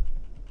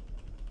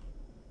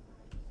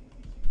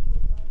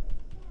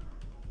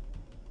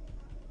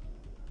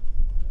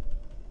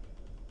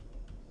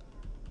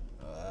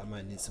 I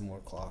might need some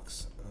more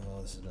clocks.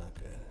 Oh, this is not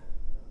good.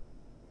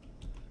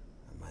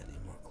 I might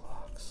need more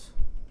clocks.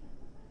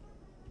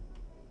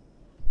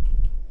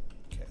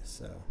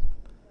 So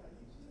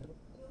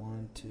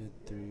 1, 2,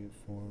 3,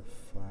 4,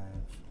 5.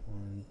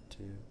 1, 2,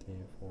 3,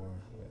 4.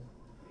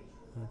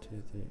 1,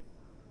 2, 3,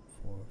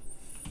 4,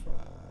 5.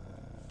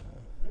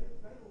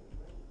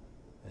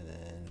 And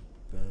then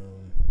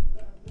boom.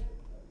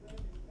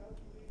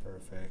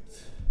 Perfect.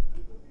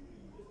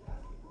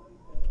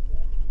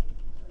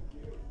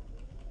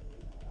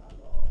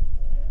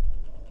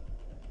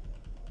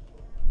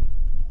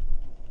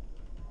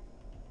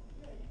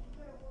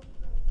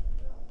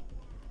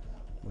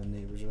 My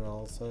neighbors are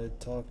all outside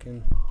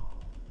talking.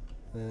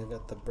 And then I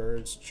got the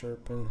birds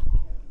chirping.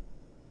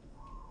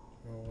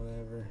 Or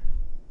whatever.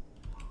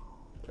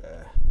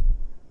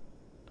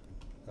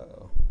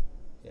 Uh-oh.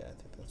 Yeah, I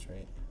think that's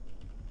right.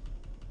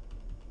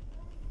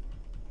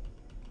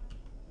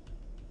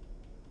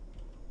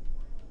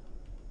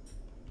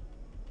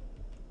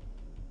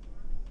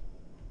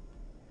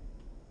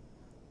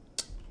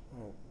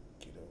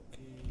 Okie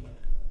dokie.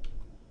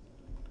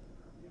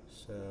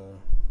 So,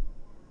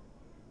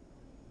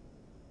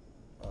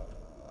 wait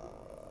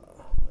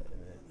a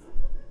minute.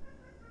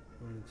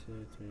 1,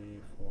 2,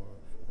 3, 4,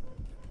 5.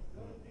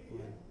 1,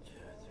 2,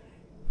 3,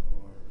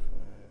 4,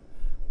 5.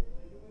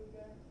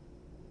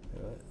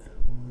 What?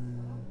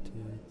 1, 2,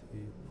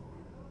 3,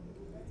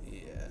 4.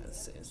 Yeah,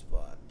 same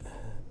spot.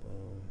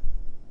 Boom.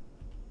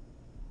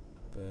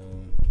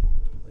 Boom.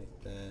 Like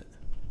that.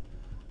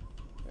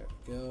 There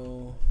we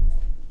go.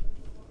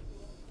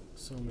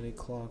 So many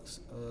clocks.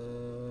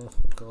 Look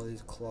at all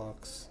these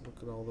clocks.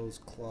 Look at all those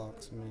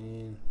clocks,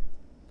 man.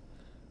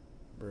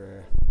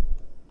 Bruh.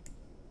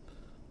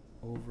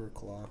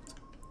 Overclocked.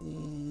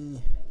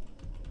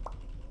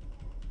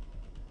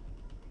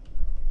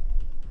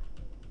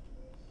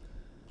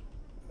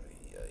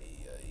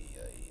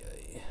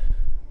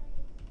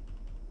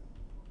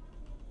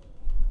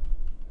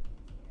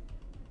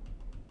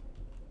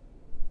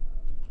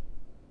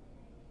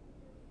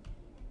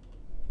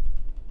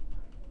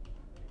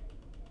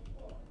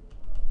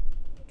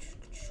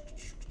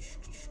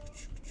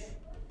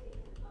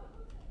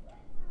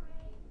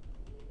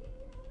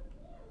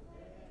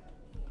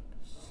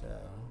 So,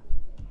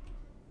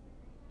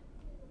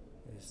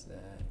 is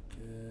that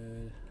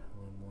good?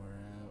 One more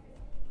out.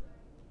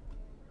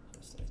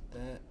 Just like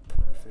that.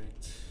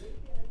 Perfect.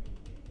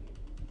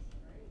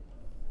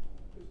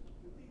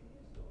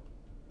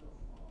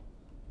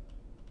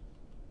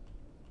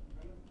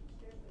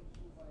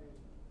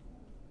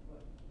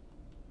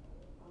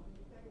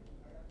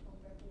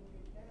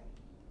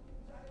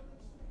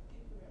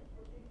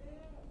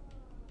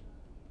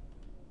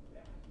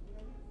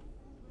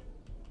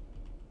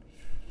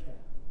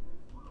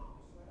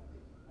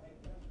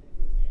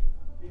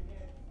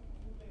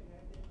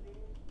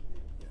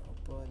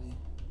 Buddy.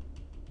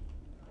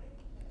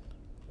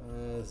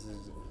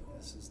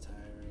 This is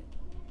tiring.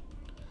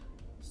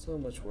 So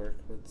much work,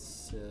 but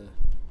it's,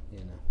 you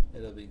know,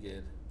 it'll be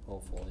good.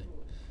 Hopefully,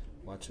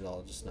 watch it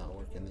all just not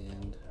work in the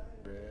end.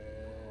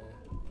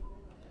 Bruh.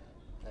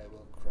 I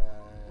will cry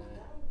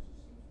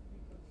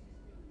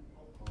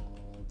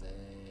all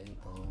day,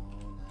 all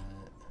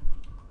night.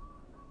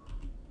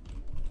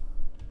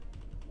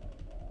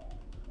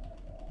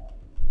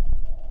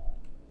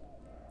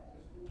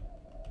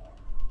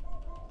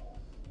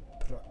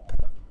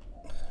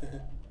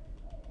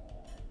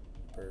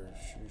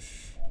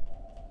 Shush.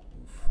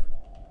 Oof.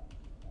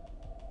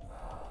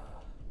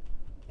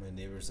 My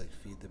neighbors like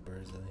feed the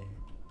birds out here.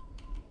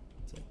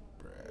 It's like,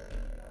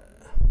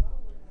 bruh.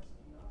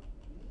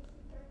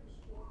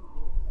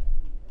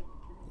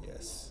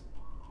 Yes.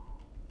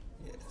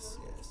 Yes, yes,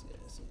 yes,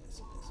 yes,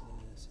 yes,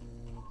 yes.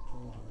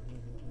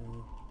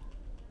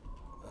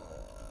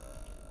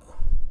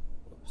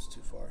 Whoops,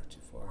 too far,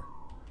 too far.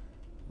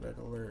 Red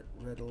alert,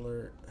 red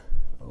alert.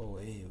 Oh,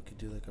 hey, we could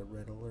do like a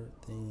red alert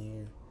thing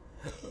here.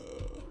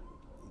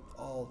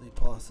 All the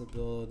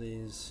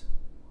possibilities.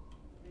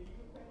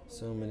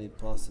 So many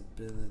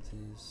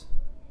possibilities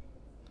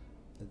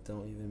that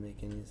don't even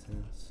make any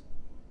sense.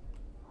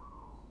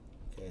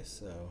 Okay,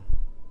 so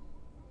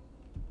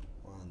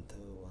 1, 2,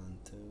 1,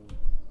 2,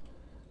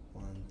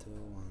 1, 2,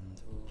 1,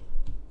 2.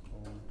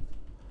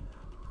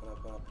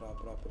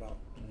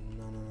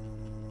 No, no, no,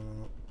 no, no,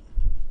 no.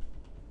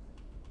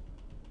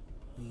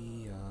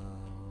 Yeah.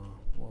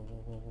 Whoa,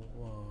 whoa, whoa, whoa,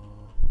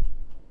 whoa.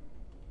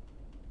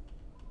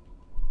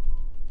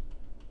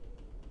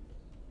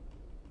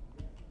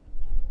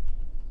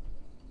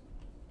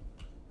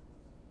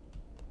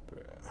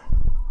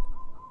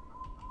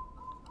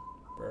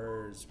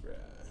 Birds, bruh.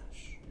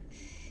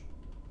 Shoosh.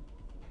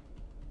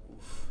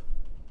 Oof.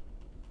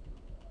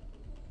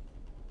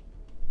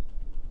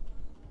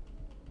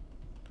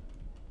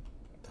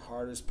 The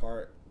hardest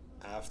part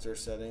after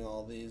setting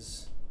all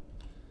these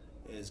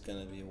is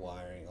gonna be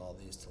wiring all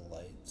these to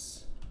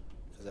lights.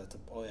 Cause I have to.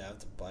 Oh yeah, I have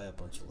to buy a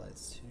bunch of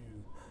lights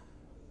too.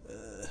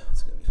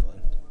 It's gonna be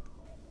fun.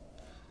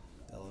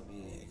 That'll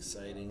be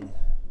exciting.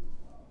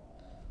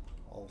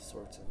 All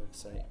sorts of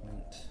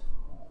excitement.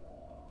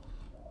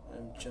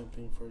 I'm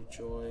jumping for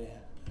joy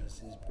as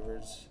these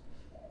birds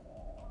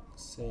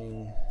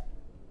sing.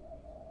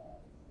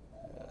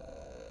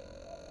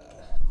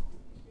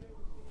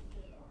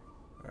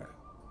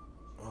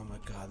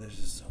 god, there's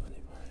just so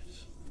many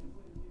parts.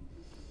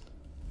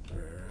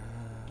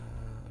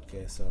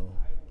 Okay, so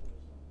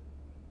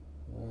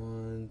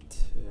 1,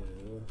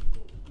 2.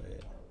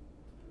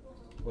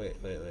 Wait.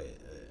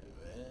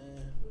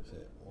 Is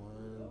it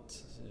 1,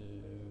 2,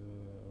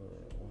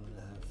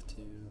 1.5,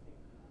 2?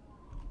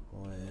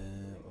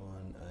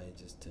 1. I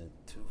just did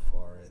too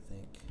far, I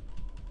think.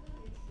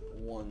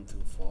 1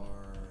 too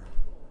far.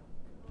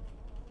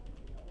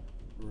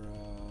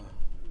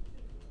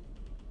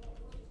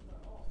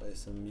 Play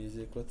some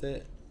music with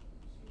it.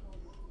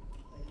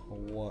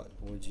 What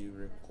would you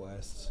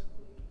request?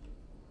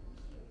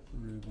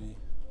 Ruby.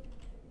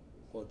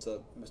 What's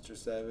up, Mr.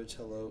 Savage?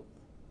 Hello.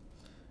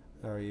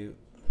 How are you?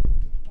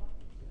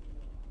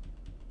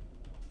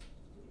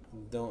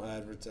 Don't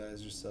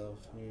advertise yourself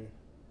here,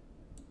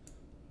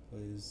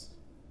 please.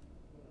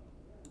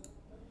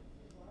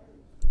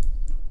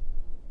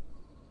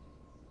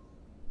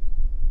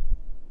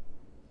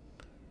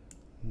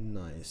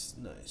 Nice,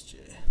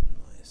 Jay.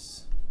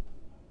 Nice.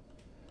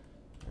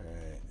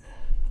 Alright.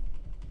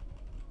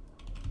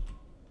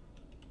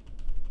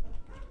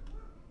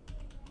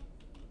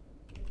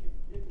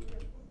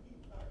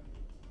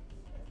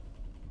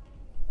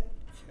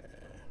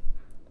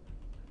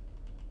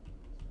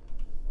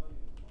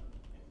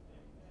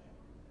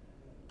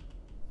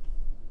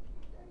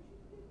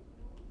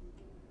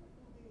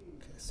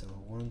 So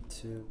 1,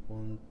 2,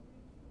 1,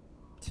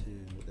 2.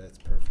 That's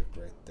perfect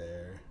right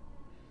there.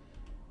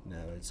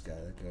 Now it's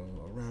gotta go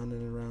around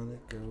and around.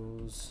 It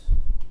goes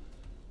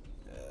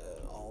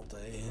all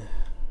day,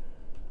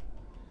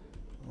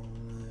 all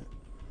night.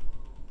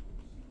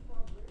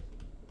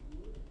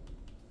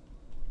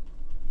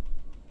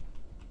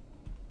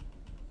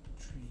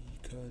 Tree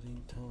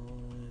cutting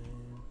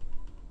time.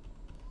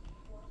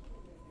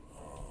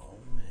 Oh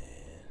man.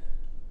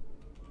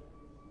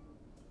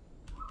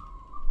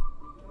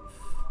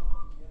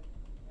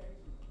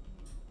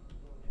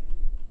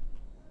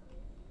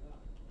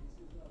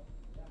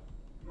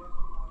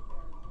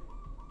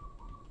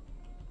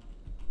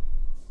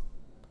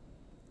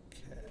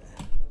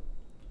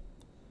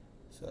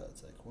 So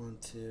it's like 1,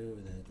 2,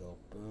 and then go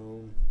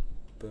boom,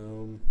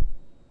 boom,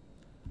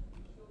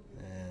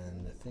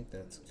 and I think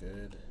that's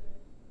good.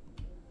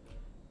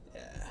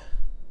 Yeah.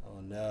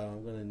 Oh no,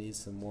 I'm gonna need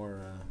some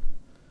more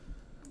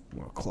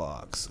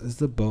clocks. Is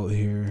the boat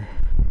here?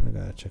 I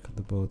gotta check out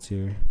the boats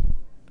here.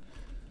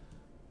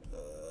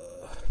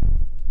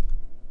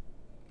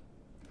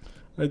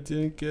 I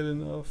didn't get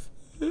enough.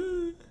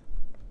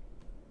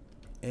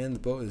 And the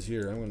boat is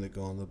here. I'm gonna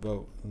go on the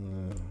boat.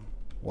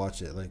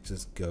 Watch it like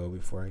just go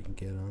before I can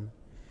get on.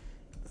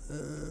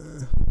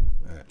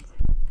 Alright.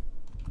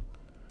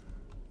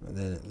 And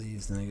then it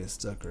leaves and I get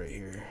stuck right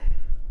here.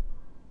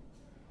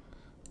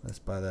 Let's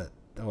buy that.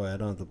 Oh, I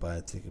don't have to buy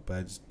a ticket, but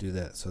I just do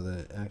that so that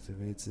it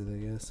activates it, I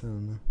guess. I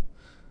don't know.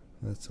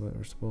 That's what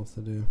we're supposed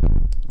to do.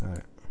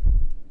 Alright.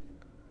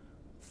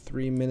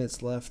 3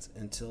 minutes left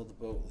until the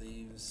boat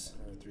leaves.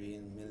 Or 3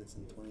 minutes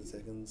and 20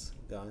 seconds.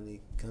 Ghana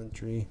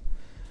country.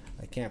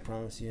 I can't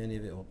promise you any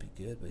of it will be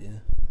good, but yeah.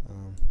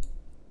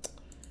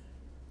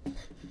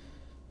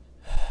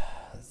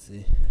 Let's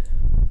see.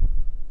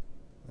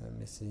 Let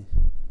me see.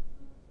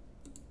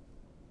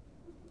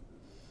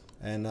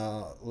 And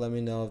let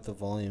me know if the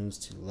volume's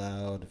too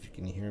loud, if you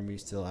can hear me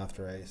still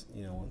after I,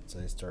 once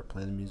I start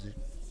playing the music.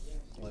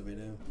 Let me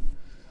know.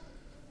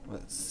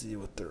 Let's see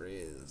what there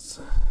is.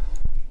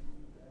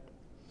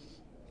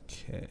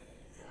 Okay.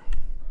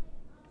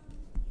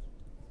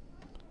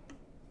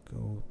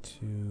 Go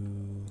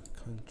to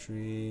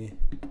country.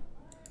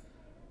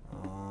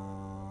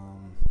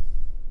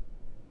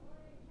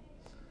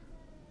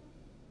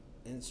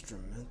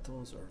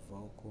 Instrumentals or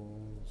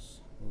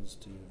vocals? Let's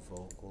do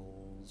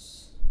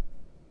vocals.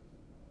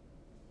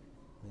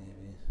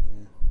 Maybe,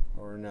 yeah.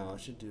 Or no, I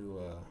should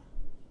do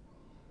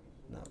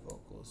not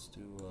vocals.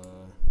 Do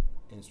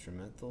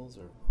instrumentals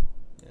or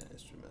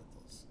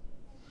instrumentals.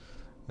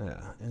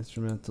 Yeah,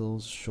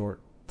 instrumentals, short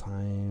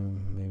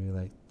time, maybe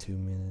like 2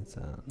 minutes.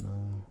 I don't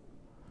know.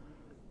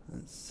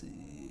 Let's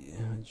see,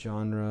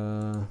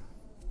 genre.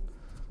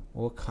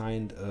 What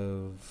kind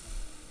of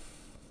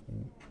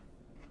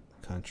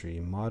country?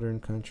 Modern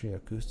country,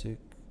 acoustic,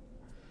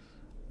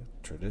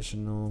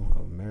 traditional,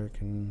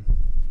 American.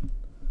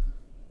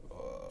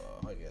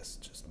 I guess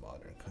just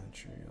modern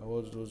country.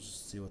 We'll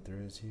just see what there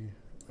is here.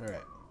 All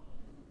right.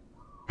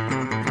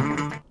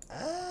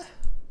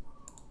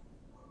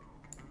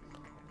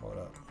 Hold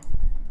up.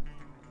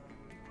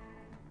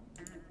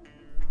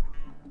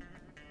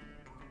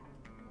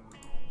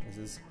 Is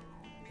this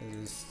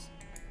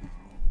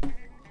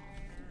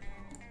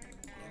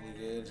any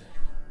good?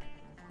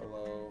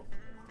 Hello.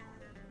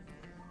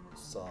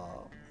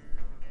 Stop.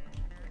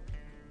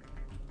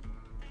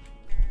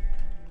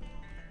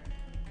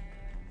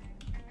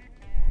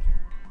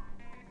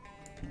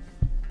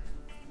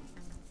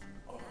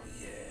 Oh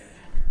yeah.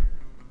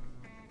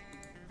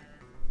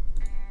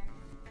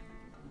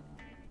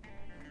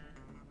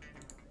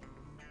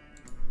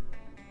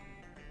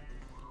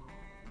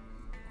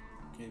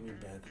 Gave me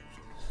bad.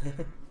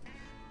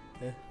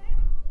 Yeah.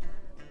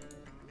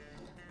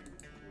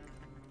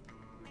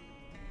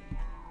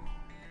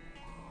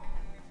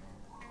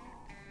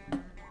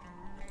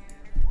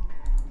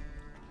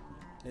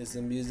 Is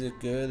the music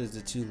good? Is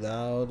it too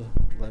loud?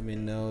 Let me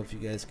know if you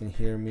guys can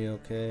hear me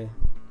okay.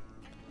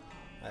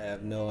 I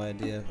have no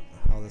idea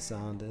how the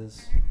sound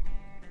is.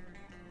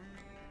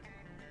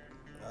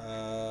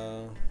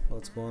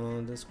 What's going on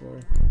in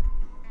Discord?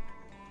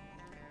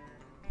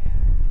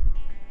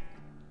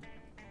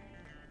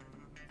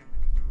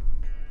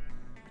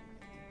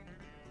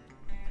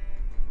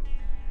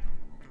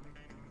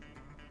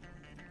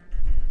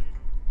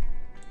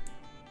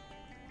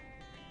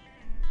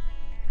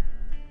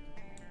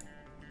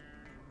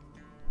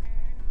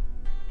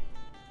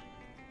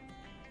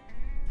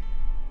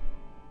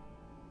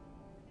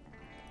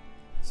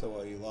 So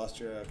what, you lost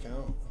your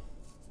account?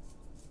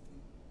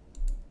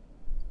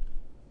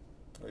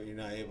 Or you're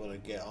not able to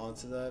get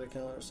onto that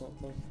account or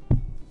something?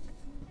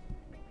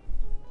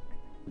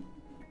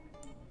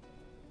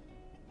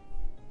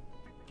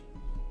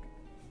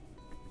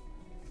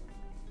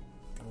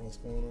 What's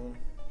going on?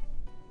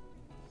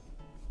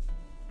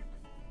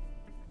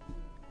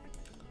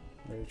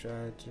 Maybe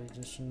try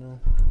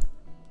traditional.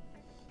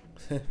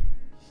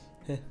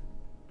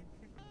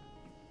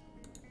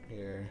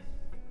 Here.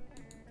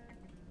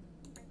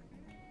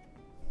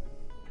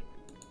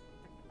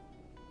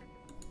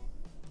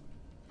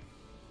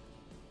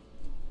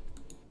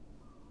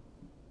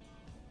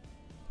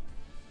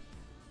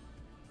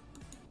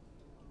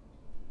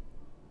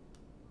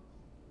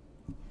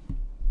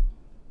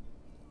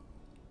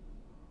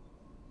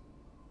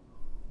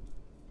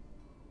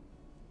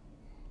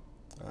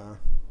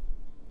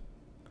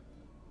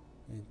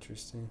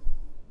 Interesting.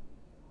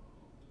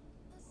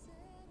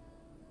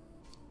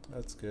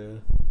 That's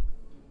good.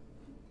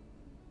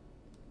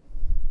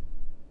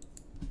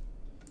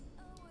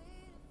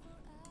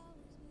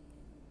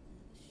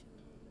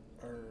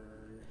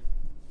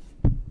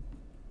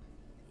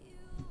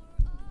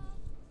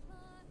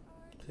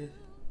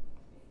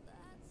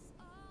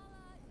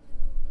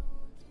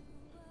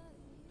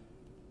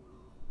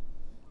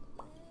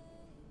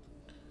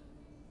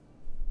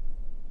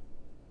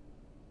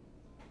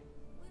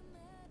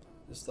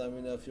 Just let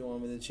me know if you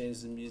want me to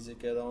change the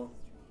music at all.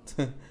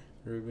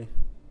 Ruby.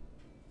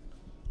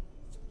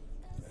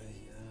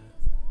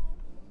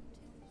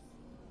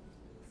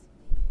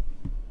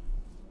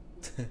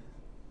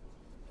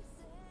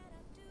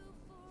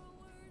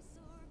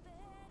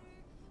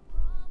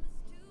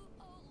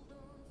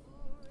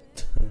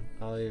 I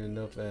don't even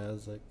know if it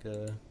has like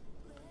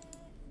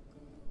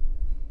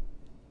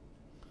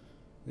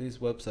these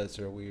websites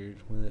are weird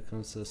when it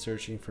comes to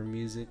searching for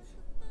music.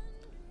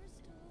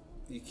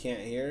 You can't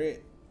hear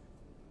it?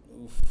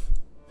 Oof.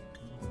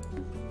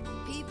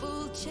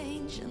 People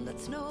change and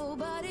that's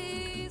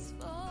nobody's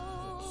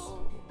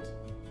fault.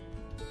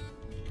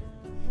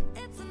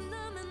 It's a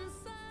numbing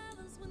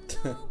silence when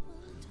no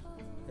one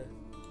talks.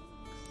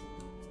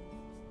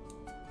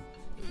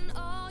 And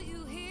all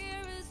you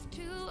hear is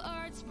two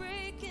hearts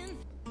breaking.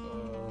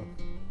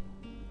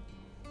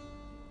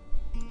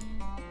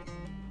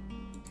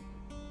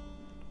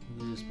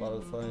 Use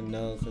Spotify?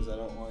 No, because I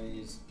don't want to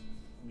use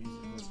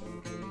music that's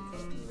going to give me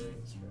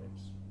copyright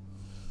stripes.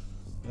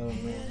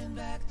 Heading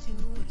back to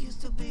what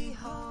used to be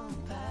home,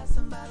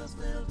 passing by those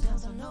little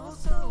towns I know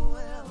so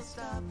well,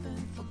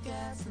 stopping for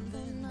gas and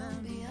then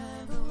I'm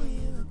behind the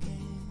wheel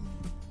again.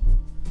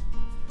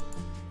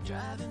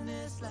 Driving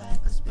is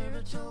like a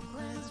spiritual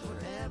cleanse where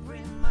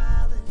every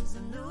mile is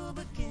a new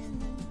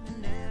beginning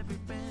and every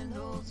bend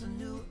holds a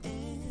new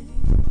end.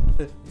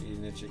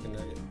 Eating a chicken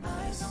nugget.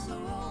 Eyes on the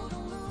road,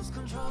 don't lose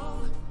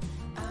control.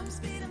 I'm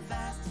speeding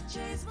fast to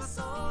chase my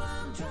soul.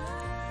 I'm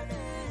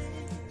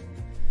driving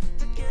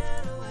to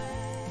get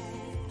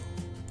away,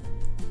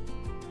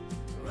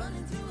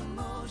 running through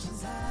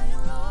emotions high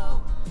and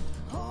low,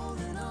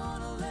 holding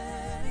on or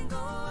letting go.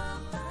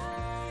 I'm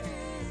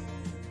fighting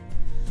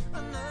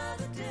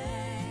another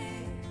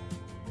day.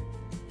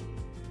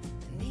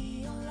 The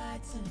neon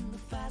lights in the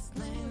fast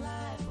lane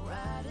life,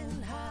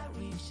 riding high,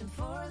 reaching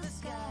for the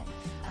sky.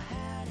 I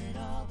had it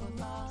all but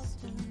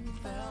lost and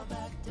fell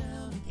back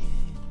down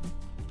again.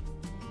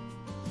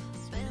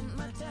 Spent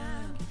my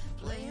time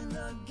playing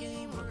the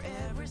game where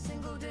every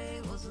single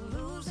day was a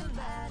losing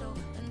battle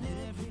and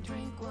every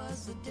drink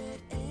was a dead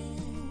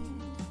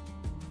end.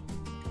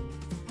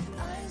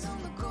 Eyes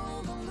on the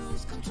goal, don't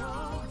lose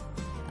control.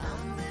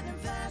 I'm living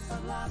fast,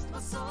 I've lost my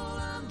soul.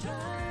 I'm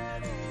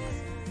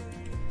driving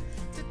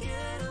to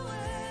get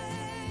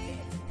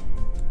away,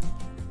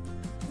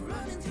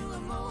 running through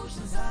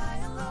emotions high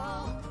and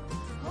low,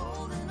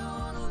 holding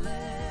on or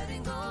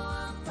letting go.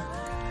 I'm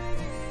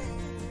fighting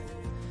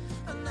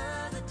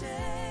another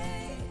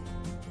day.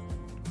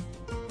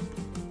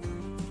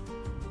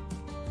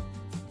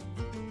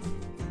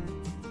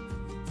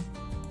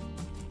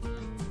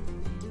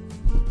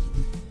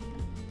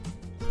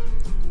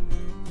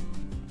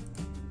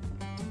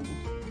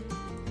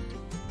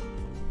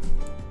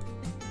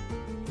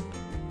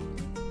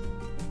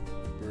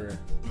 Bruh.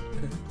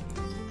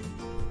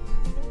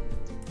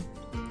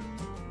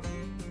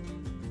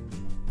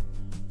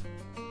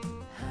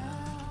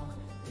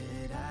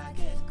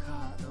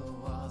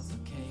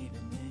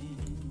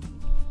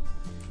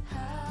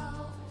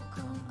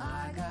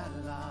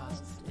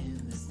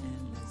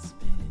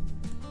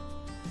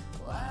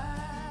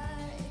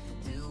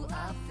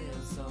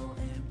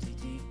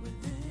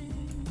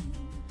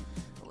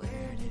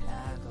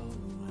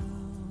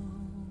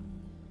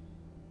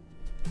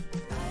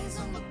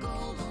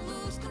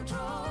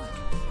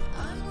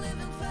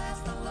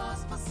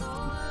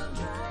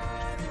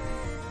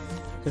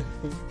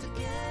 to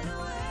get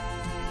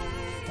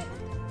away.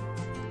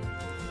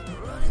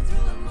 Running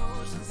through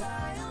emotions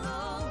high and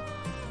low,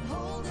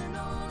 holding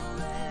on or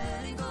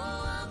letting go.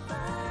 I'm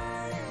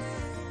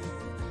fighting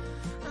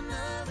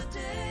another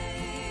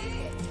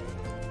day.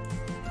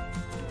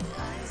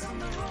 Eyes on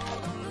the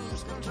road, don't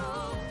lose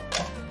control.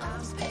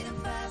 I'm speeding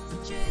fast to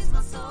chase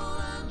my soul.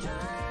 I'm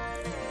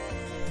trying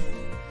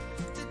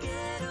to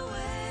get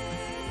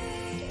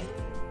away.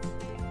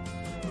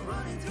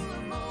 Running through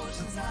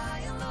emotions high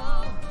and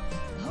low,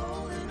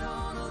 holding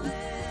on or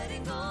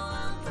letting go.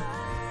 I'm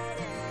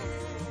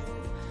fighting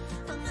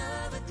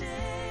another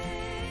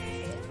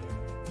day.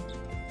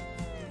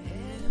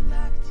 Heading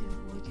back to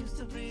what used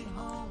to be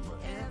home, where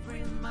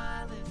every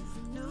mile is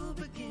a new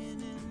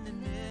beginning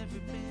and every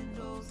bend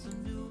holds a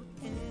new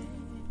end.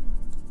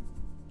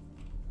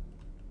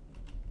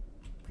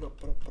 Bra,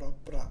 bra, bra,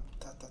 bra.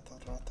 Ta, ta, ta,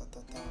 ra, ta,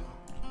 ta, ta.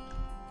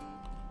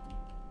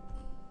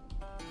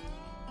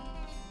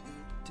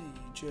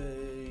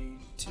 DJ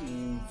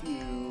Team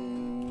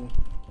View.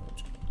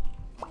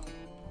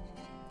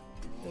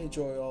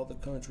 Enjoy all the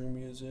country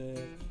music.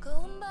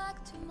 Going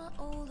back to my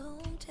old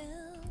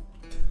hometown,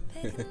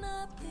 picking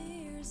up the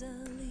years I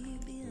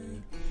leave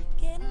behind.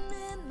 Getting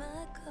in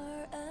my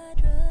car, I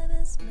drive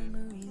as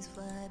memories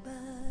fly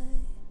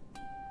by.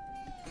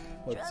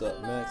 What's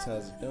up, Max?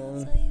 How's it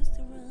going? I used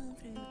to run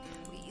through,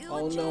 where you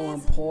Oh were no, I'm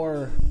chasing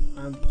poor. me.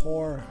 I'm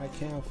poor. I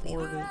can't We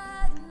were afford it.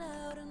 riding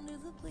out under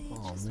the bleachers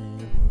Oh, where man.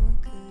 no one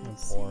could I'm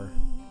poor.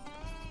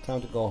 see.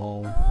 Time to go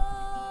home.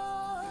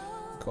 Oh,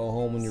 Go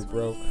home when you're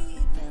broke. sweet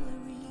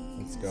memories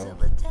Let's go.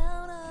 of a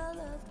town I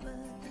loved, but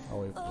I'll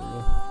wait for you.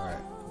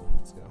 Alright, cool.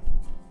 Let's go.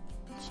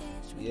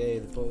 changed when Yay, you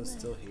the boat's left.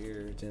 still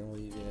here. Didn't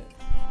leave yet.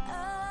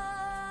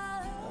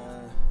 I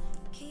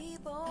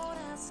keep on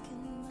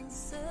asking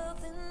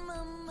myself in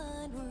my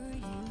mind, were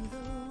you the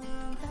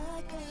one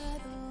that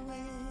got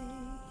away?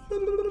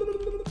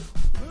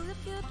 Moved a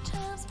few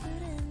times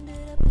but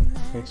ended up in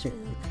Nashville.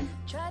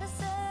 Tried to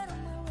settle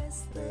my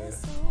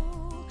restless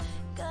soul.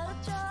 Got a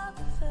job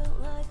that felt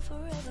like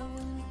forever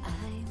when I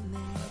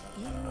met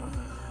you.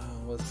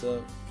 What's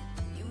up?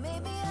 You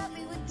made me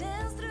happy, we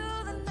danced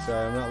through the night.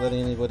 Sorry, I'm not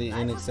letting anybody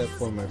in except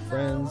for my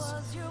friends,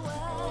 Was your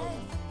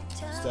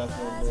wife. staff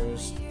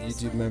members,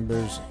 YouTube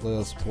members,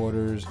 loyal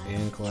supporters,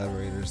 and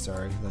collaborators.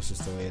 Sorry, that's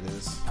just the way it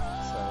is. Sorry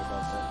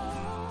about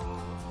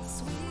that.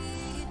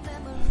 Sweet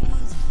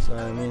memories.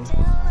 Sorry, I mean,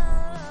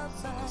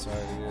 I'm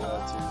sorry to hear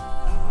that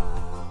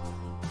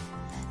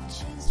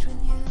Changed when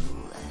you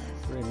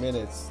left. too. 3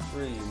 minutes.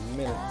 3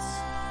 minutes.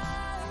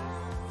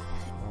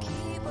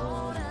 Keep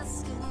on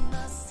asking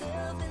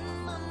myself in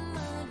my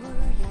mind, were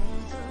you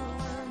the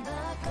one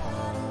that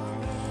got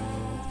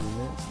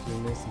 3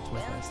 minutes and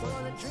 25 for a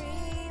seconds.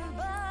 dream,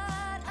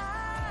 but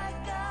I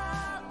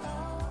got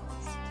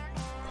lost.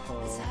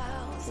 This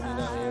house Can you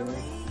not hear I me?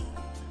 leave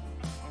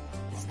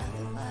is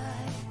nothing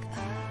like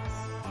us.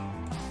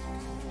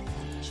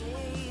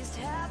 Chased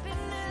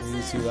happiness. Are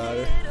you too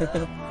louder?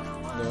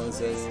 No one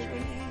said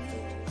anything.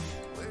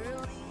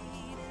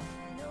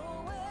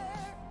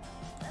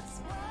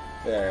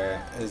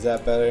 There. Is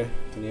that better?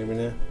 Can you hear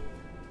me now?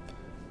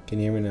 Can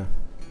you hear me now?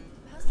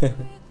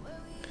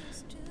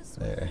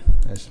 There.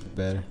 That should be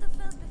better.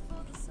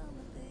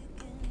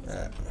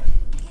 Alright.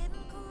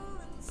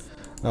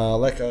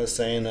 Like I was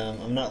saying,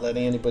 I'm not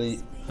letting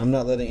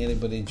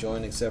anybody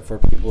join except for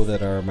people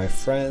that are my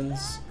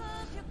friends,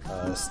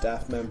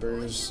 staff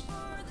members,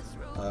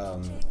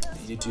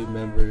 YouTube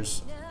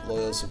members,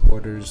 loyal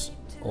supporters,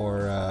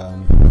 or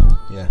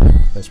yeah,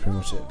 that's pretty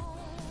much it.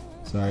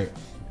 Sorry.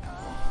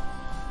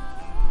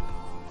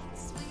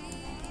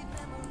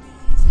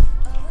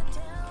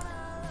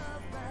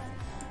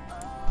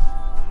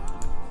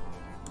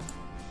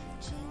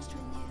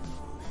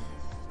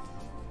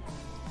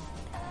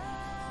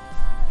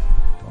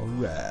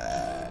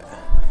 Alright.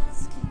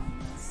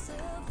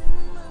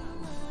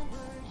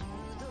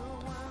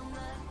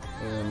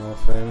 Yeah, my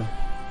friend.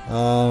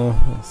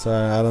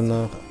 Sorry, I don't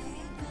know.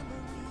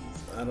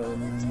 I don't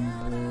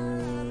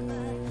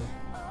remember.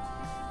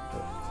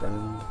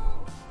 Friend.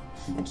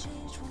 Let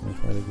me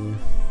try it again.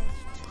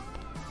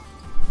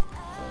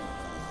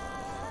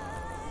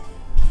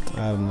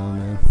 I don't know,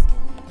 man.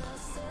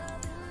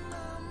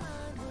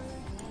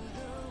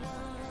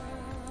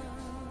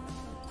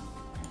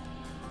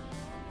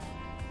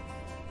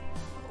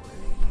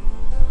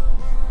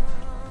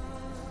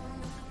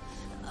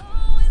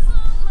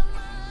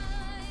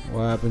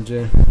 What happened,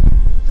 Jay?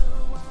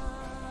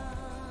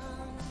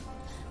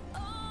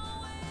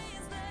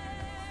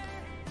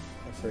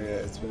 I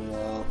forget, it's been a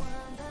while.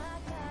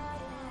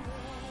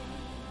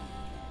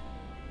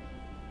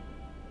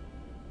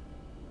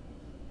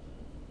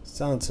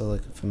 Sounds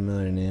like a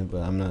familiar name,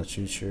 but I'm not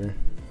too sure.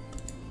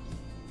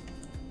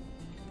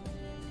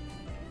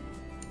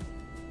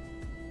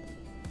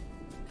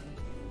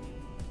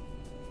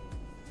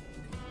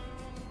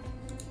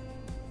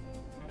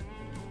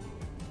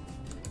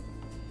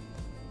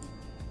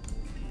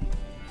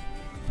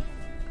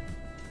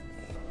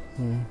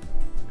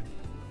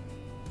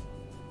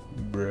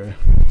 Bruh.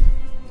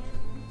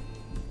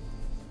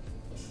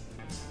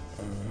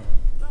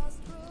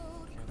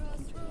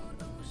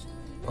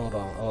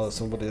 Oh,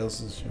 somebody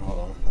else is. Hold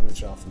on. Let me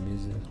turn off the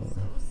music. Hold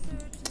on.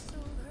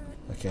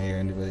 I can't hear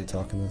anybody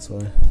talking this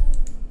way.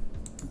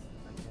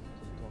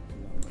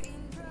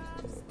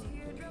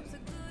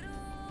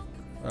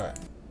 Alright.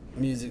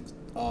 Music's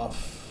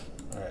off.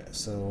 Alright,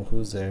 so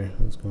who's there?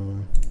 What's going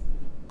on?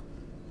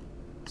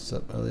 What's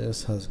up,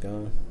 Elias? How's it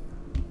going?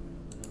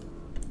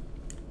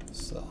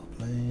 What's up,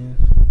 man?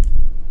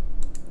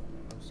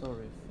 I'm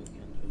sorry if you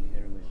can't really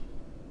hear me.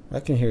 I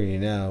can hear you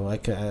now. I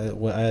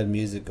had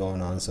music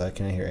going on, so I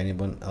can't hear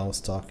anyone else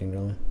talking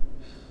really.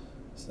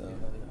 So Yeah, I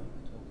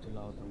talk too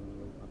loud. I'm gonna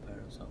wake my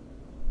parents up.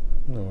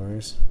 no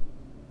worries.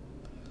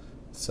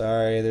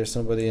 Sorry, there's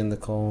somebody in the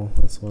call.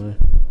 That's why.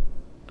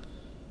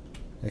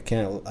 I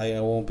can't. I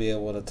won't be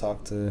able to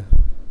talk to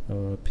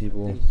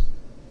people.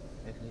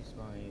 At least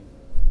my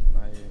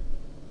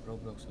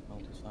Roblox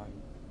account is fine.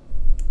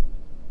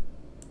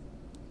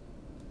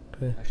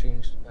 Okay. I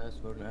changed the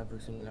password on every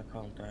single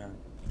account I have.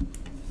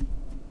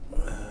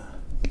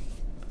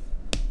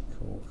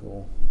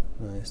 Cool.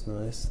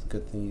 Nice.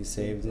 Good thing you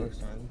saved it.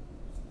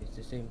 It's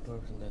the same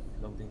person that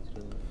logged into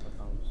the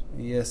accounts.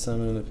 Yes,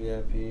 I'm in the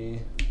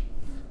VIP.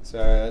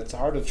 Sorry, it's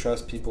hard to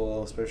trust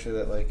people, especially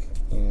that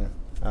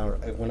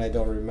when I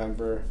don't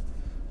remember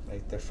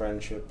like the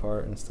friendship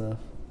part and stuff.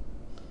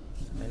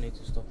 I need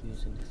to stop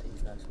using the same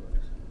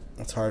passwords.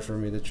 It's hard for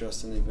me to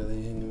trust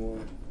anybody anymore.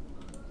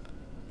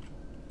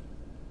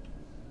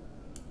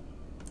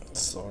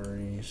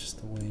 Sorry, it's just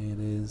the way it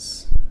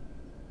is.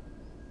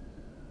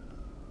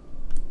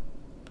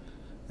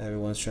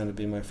 Everyone's trying to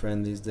be my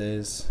friend these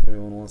days.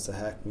 Everyone wants to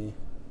hack me.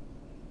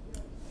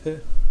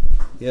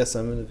 Yes,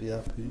 I'm in the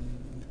VIP.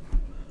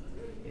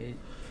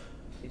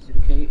 Is it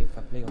okay if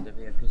I play on the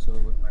VIP server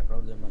with my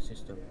brother and my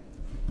sister?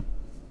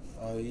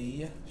 Oh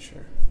yeah,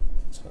 sure.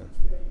 It's fine.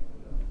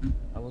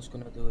 I was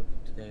gonna do it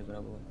today, but I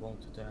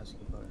wanted to ask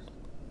you first.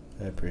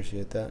 I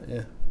appreciate that,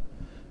 yeah.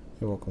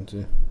 You're welcome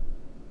to.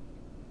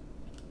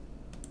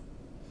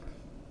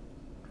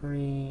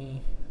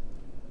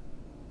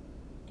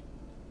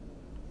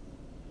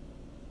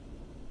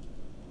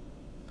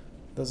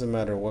 Doesn't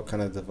matter what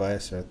kind of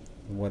device or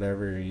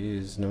whatever you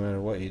use, no matter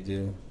what you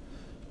do.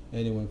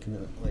 Anyone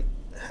can like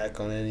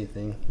hack on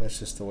anything. That's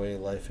just the way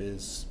life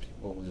is.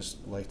 People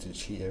just like to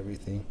cheat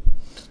everything.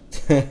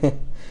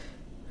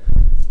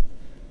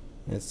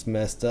 It's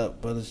messed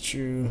up, but it's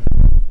true.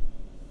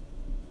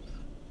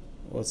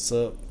 What's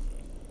up?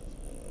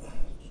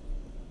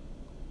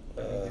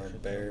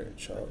 Bear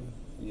chop.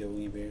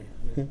 Yogi Bear.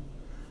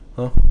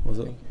 Huh? What's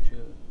up? I think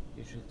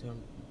you should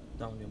turn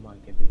down your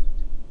mic a bit.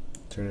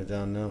 Turn it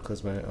down now,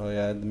 cause I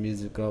had the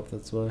music off.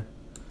 That's why.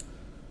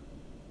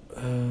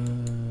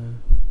 Sounds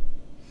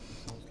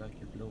like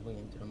you're blowing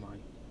into the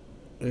mic.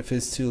 If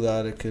it's too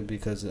loud, it could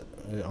because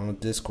on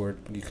Discord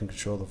you can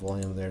control the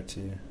volume there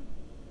too.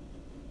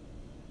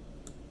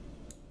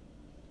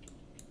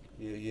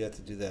 You have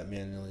to do that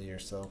manually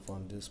yourself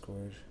on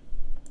Discord.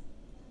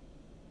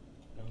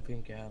 I don't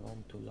think I have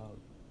on too loud.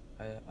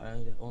 I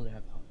only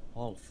have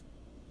half.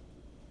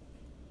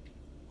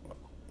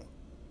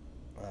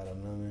 I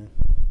don't know, man.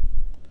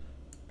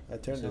 I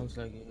It turned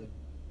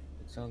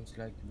sounds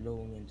like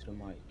blowing into the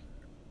mic.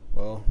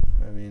 Well,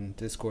 I mean,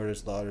 Discord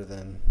is louder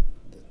than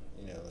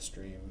the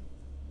stream.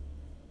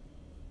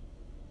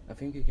 I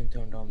think you can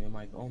turn down your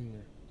mic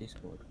on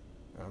Discord.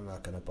 I'm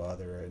not gonna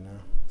bother right now.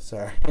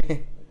 Sorry.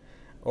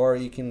 Or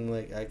you can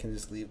I can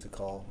just leave the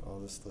call.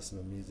 I'll just listen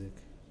to music.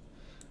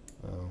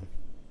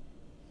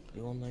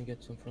 You wanna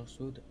get some frost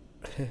food?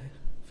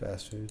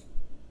 Fast food.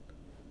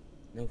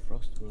 No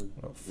frost food.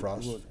 Oh,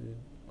 frost food.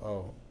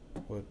 Oh,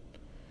 wood.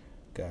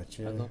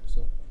 Gotcha. I got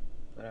some,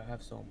 but I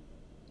have some.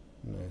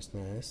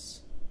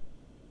 Nice.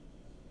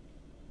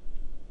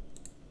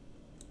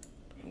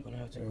 I'm gonna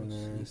have to Very go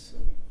to nice.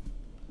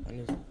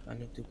 sleep. I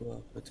need to go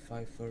up at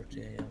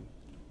 5:30 a.m.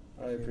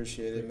 I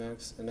appreciate it,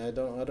 Max. And I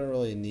don't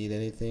really need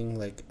anything.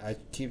 Like, I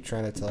keep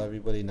trying to tell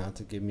everybody not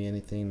to give me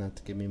anything, not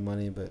to give me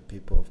money, but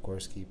people of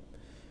course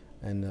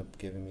end up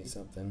giving me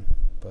something.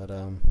 But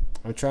I'm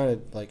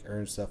trying to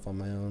earn stuff on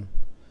my own.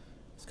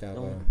 It's kind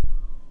of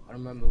I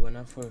remember when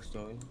I first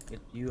joined,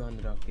 you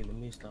ended up giving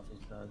me stuff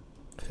instead.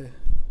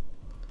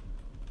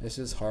 It's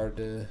just hard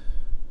to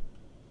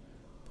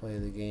play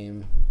the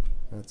game.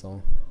 That's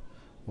all.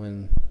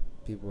 When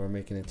people are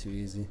making it too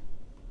easy.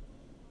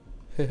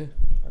 I'm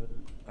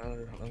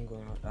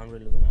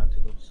really gonna have to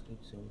go to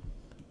sleep soon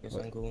because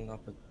I'm going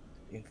up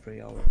in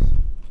 3 hours.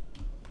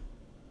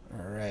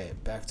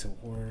 Alright, back to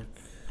work.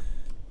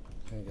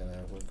 I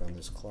gotta work on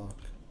this clock.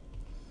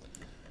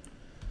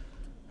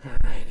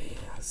 Alrighty,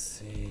 let's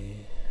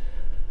see.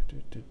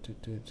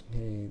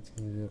 Hey, is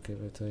it okay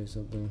if I tell you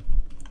something?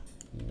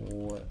 You know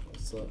what?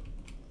 What's up?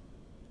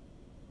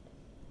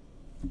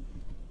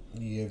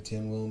 You gave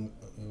 10 Will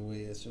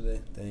away yesterday?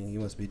 Dang, you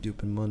must be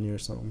duping money or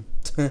something.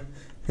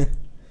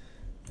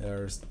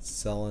 Or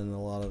selling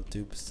a lot of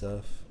dupe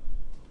stuff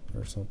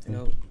or something.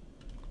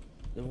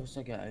 There was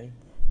a guy,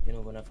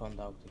 when I found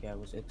out the guy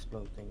was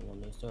exploiting on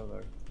the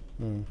server.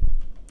 I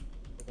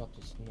forgot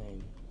his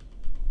name.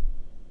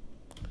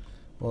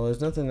 Well,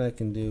 there's nothing I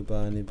can do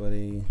about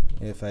anybody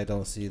if I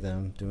don't see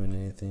them doing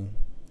anything,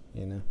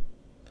 you know?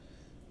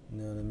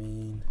 You know what I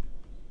mean?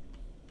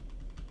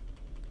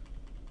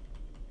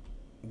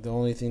 The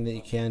only thing that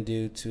you can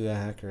do to a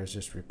hacker is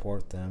just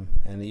report them.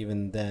 And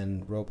even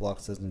then,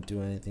 Roblox doesn't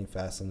do anything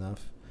fast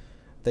enough.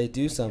 They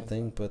do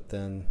something, but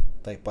then,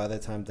 like, by the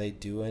time they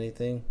do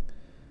anything,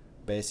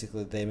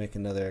 basically they make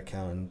another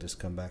account and just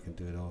come back and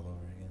do it all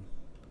over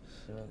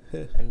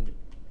again. And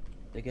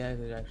the guy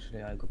that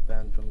actually I got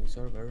banned from the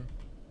server,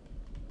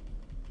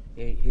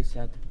 he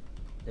said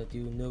that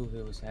you knew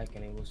he was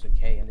hacking, it was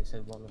okay, and he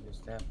said one of his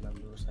staff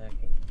members was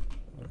hacking.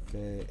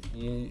 Okay,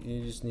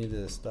 you just need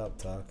to stop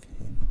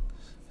talking.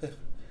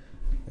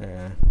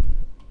 Alright.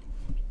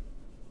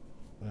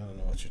 I don't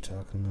know what you're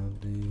talking about,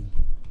 dude.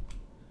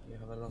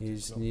 You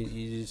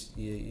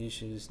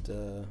should just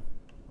I'm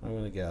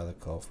gonna get out of the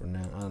call for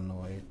now. I don't know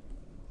why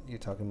you're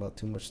talking about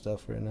too much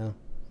stuff right now.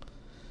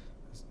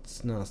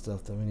 It's not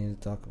stuff that we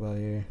need to talk about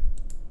here.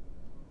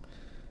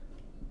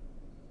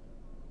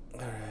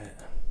 Alright.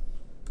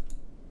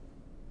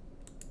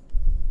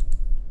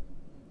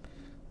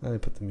 Let me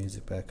put the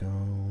music back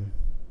on.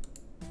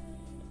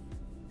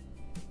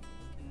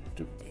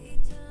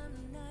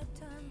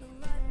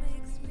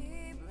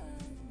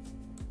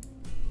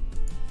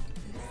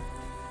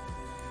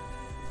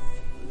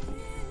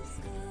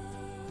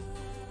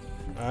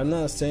 I'm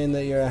not saying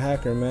that you're a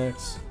hacker,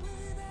 Max.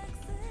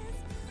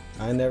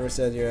 I never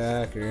said you're a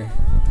hacker.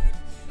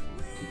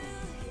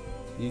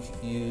 You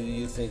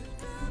think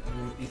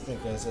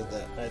I said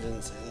that? I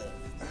didn't say that.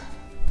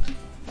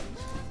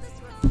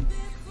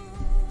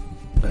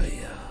 Oh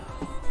yeah.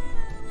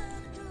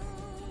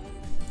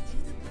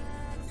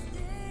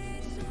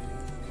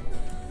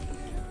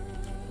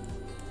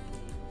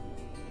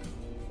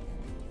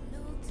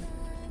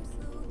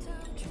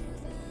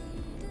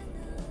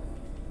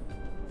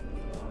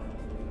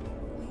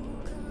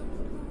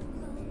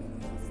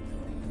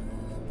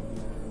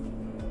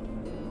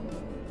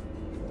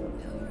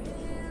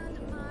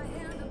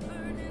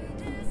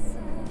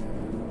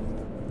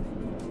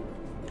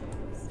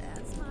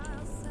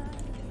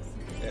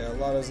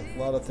 A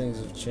lot of things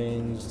have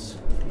changed.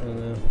 I don't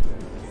know.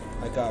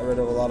 I got rid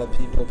of a lot of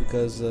people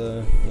because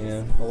you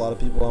know, a lot of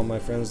people on my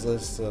friends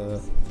list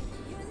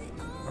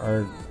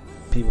are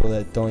people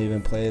that don't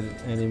even play it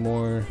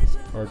anymore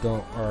or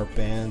are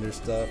banned or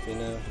stuff. You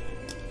know,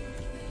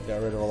 I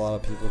got rid of a lot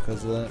of people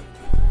because of that.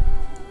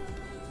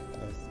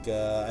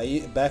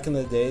 Like, back in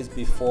the days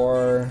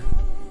before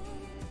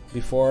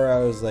I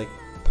was like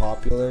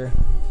popular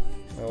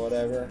or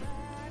whatever,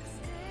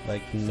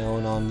 like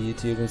known on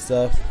YouTube and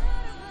stuff.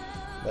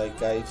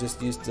 Like, I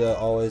just used to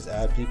always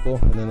add people,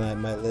 and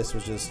then my list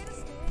was just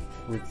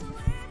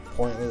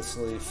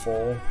pointlessly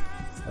full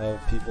of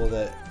people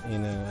that, you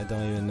know, I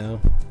don't even know.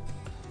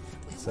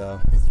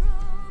 So,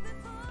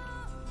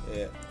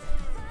 yeah.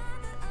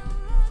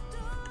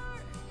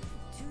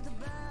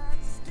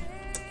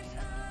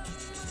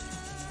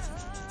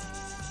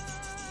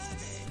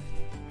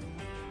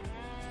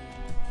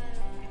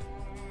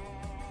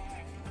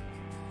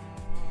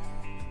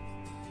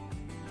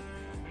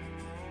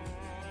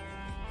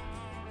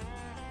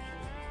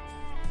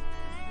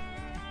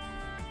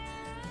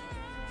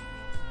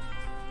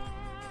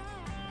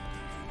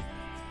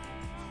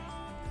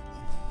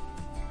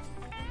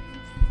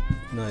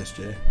 Nice,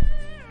 Jay.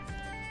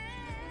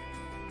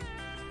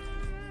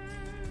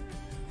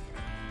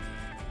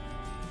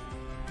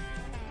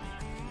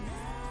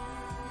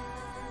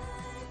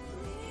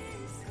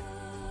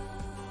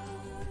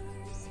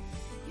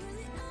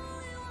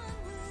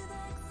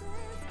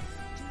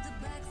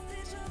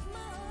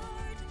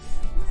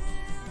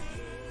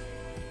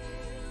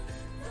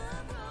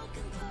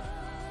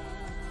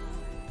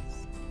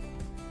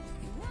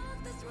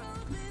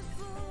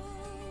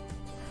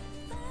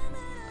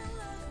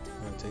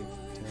 Take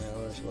 10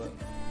 hours, what?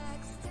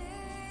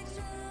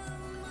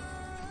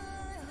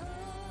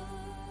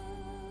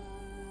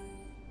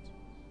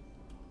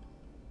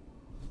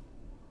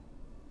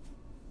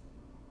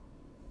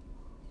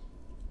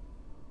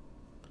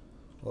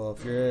 Well,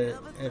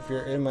 if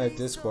you're in my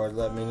Discord,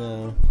 let me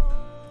know.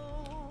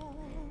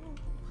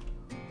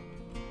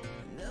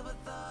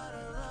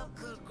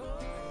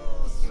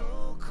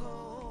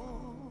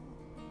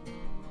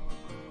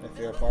 If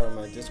you're a part of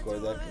my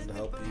Discord, that can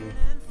help you.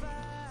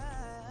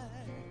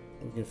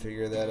 We can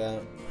figure that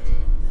out.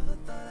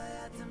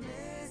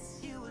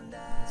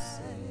 Let's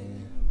see.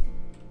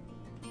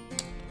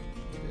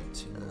 A bit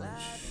too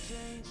much.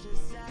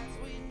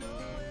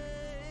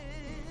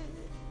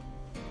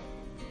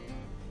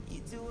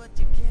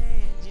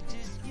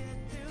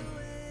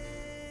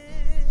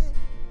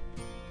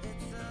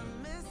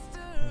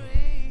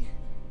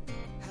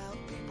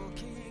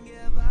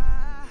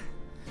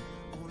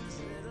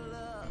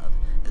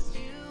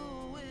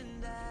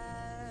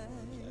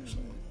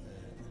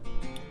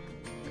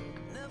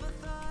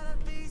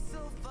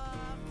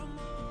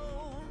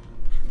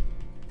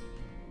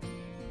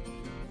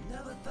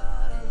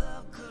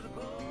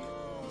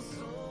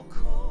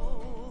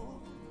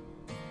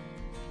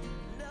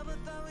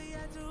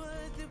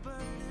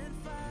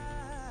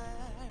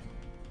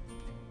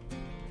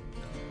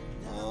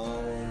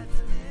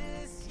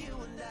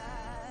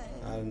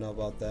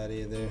 about that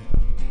either.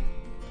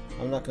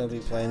 I'm not gonna be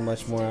playing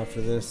much more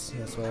after this.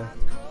 That's why.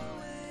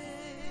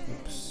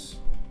 Oops.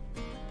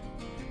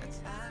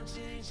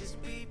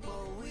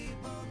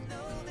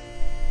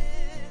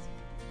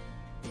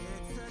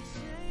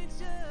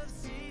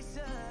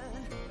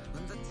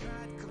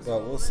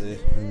 Well, we'll see.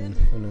 I mean,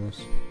 who knows?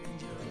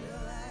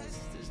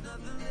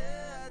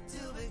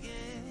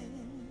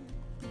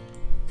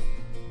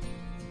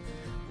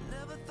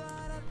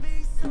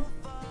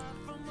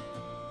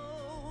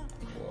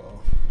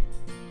 Whoa.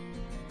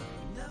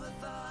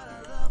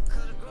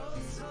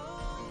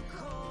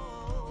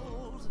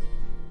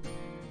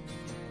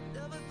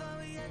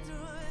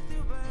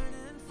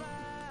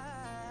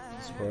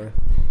 Swear.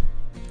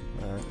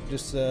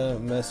 Just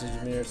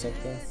message me or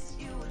something.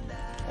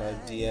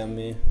 DM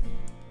me.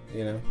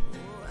 You know.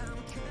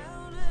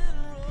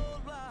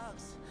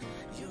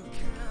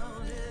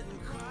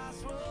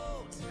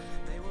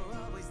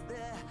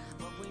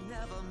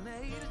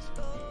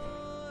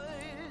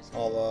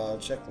 I'll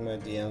check my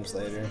DMs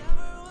later.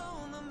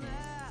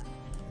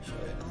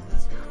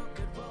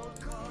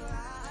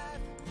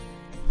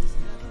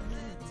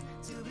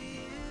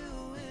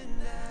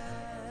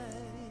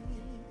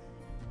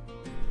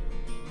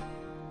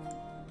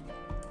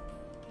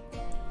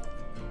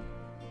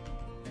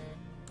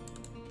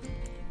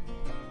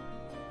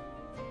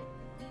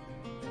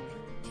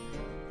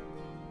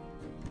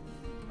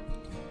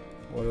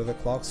 What are the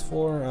clocks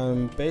for?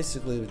 I'm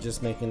basically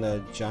just making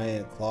a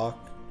giant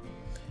clock.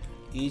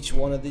 Each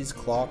one of these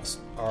clocks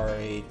are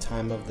a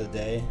time of the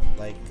day.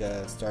 Like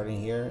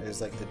starting here is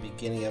like the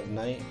beginning of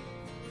night,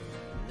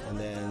 and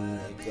then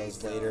it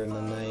goes later in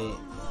the night,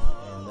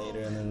 and later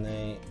in the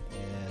night,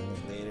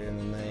 and later in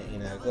the night. You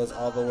know, it goes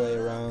all the way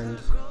around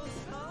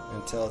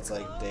until it's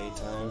like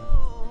daytime.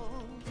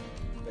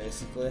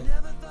 Basically, it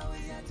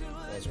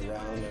goes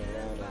around and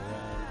around and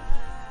around.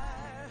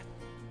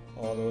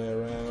 All the way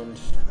around,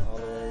 all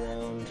the way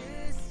around,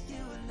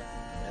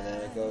 and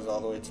then it goes all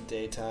the way to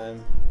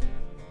daytime,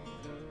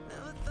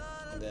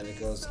 and then it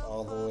goes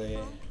all the way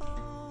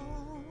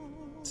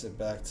to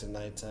back to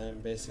nighttime,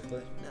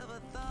 basically,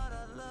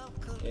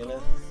 you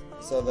know,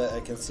 so that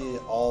I can see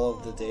all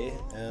of the day.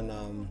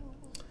 And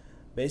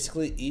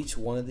basically each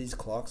one of these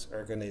clocks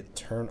are going to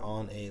turn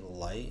on a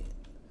light,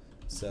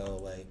 so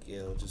like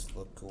it'll just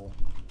look cool,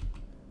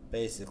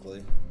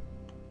 basically.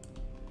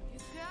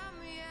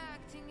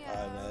 I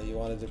don't know, you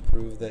wanted to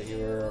prove that you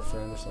were a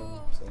friend or something,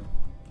 so.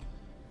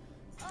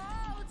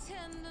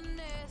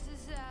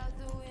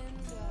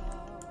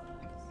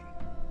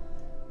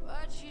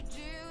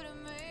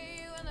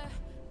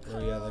 Oh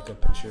yeah, like a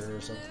picture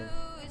or something.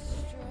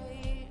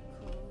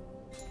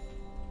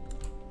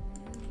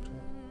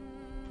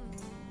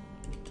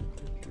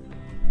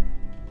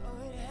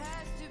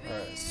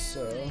 Alright,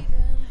 so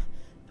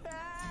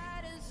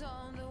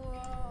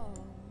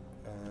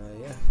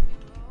yeah.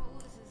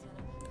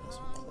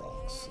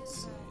 Let's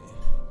see.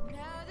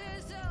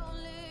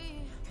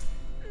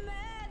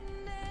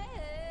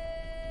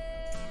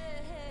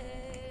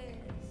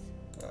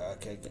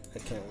 Okay, I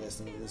can't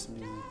listen to this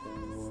music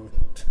anymore.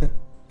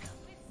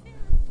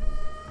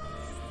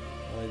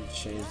 I need to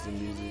change the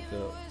music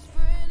up.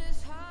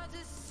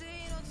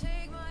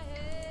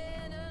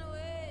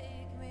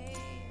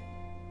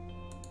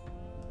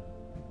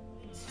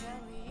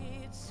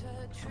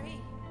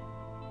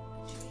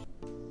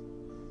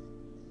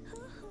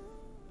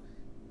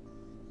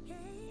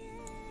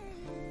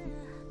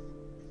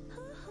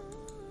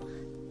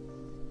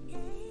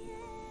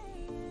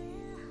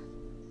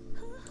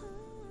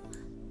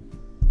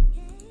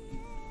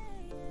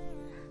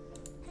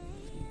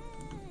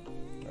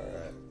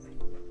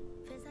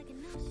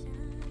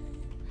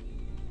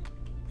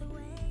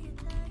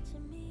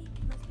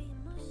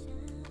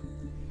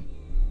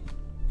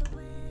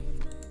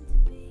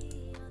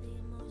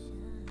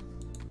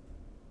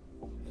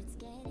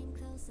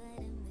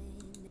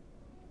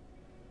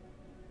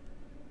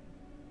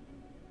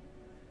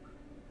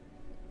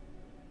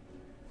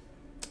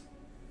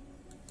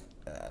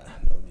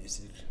 No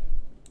music.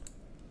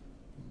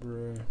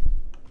 Bruh.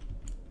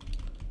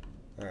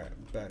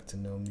 Alright, back to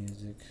no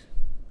music.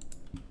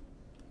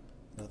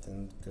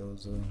 Nothing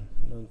goes on.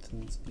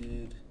 Nothing's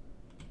good.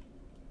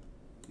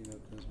 Give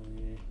up goes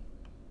my ear.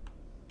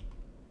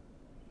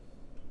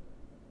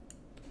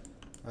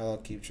 I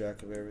don't keep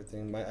track of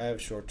everything. I have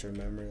short-term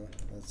memory.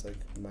 That's like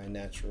my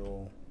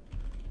natural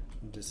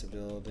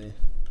disability.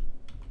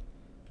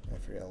 I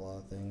forget a lot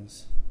of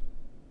things.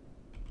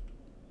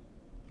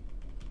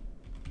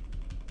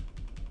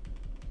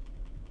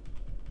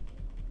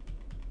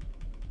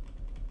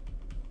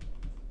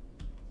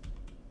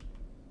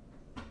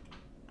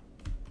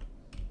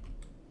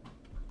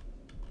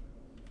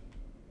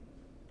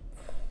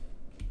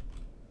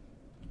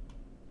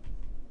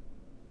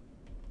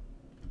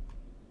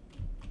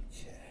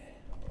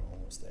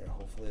 There.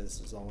 Hopefully this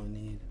is all I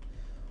need.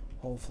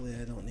 Hopefully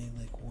I don't need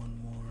like one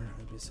more.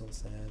 I'd be so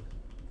sad.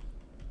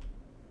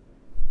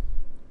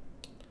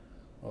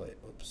 Oh wait,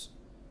 whoops.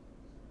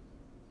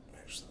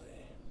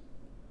 Actually,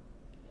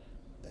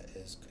 that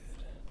is good.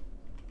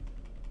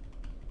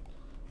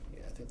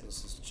 think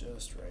this is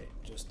just right.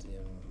 Just the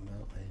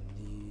amount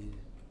I need.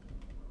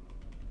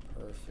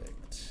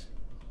 Perfect.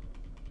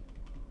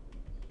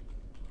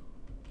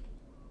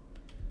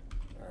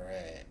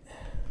 Alright.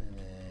 And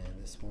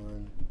then this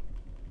one.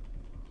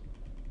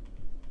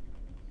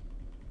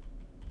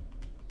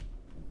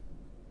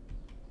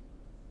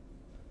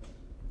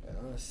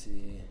 I want to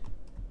see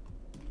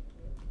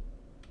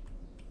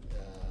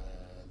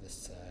this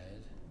side.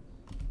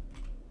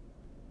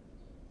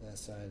 That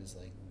side is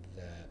like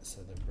that.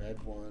 So the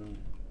red one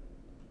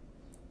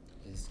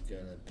is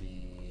gonna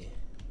be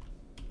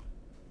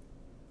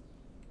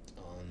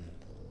on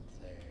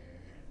there.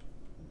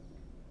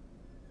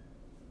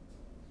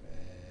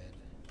 Red.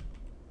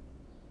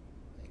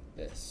 Like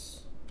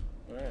this.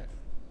 Alright.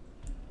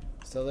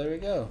 So there we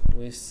go.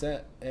 We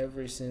set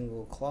every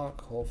single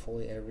clock.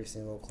 Hopefully every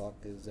single clock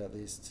is at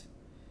least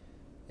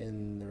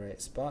in the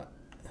right spot.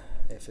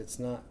 If it's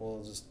not,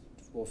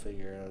 we'll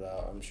figure it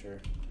out, I'm sure.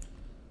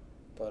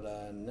 But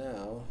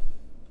now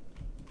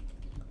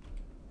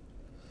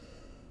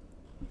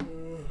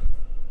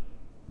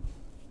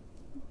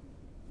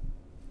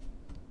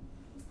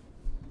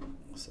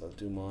so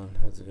Dumont,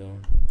 how's it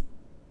going?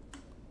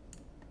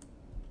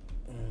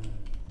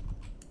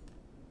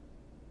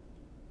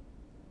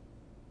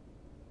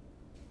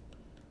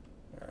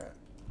 Alright,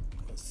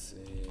 let's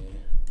see.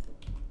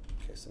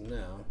 Okay, so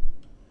now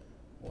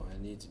what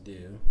I need to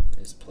do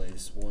is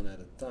place one at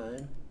a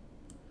time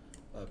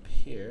up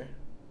here,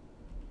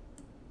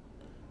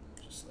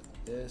 just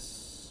like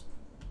this,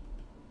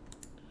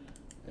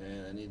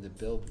 and I need to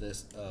build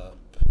this up.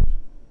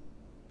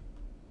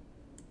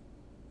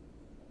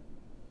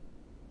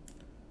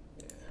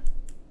 Yeah,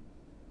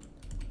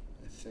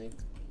 I think,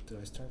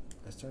 I start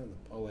on the,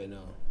 oh wait,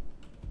 no,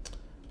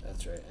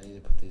 that's right, I need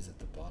to put these at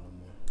the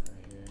bottom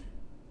right here,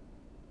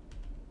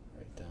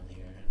 right down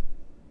here.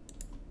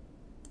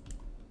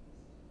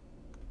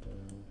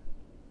 Boom.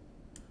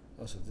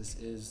 Oh, so this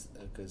is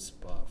a good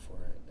spot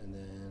for it, and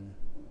then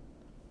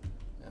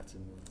I have to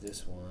move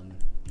this one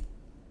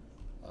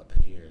up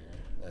here.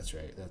 That's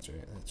right, that's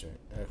right, that's right.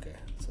 Okay,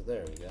 so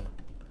there we go.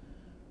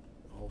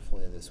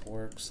 Hopefully this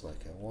works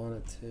like I want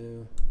it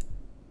to.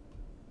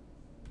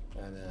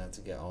 And then I have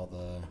to get all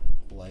the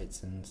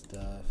lights and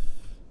stuff.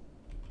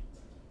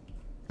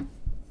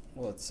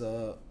 What's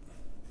up?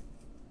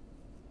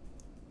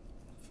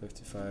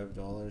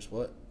 $55.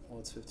 What?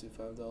 What's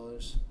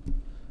 $55?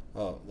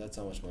 Oh, that's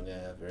how much money I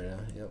have right now.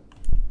 Yep.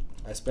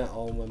 I spent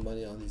all my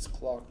money on these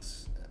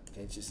clocks.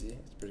 Can't you see?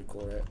 It's pretty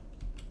cool, right?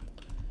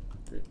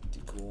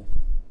 Pretty cool.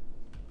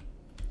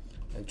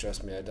 And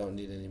trust me, I don't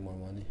need any more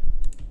money.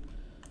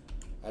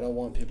 I don't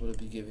want people to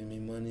be giving me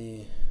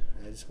money.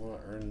 I just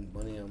want to earn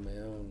money on my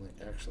own.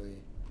 Like,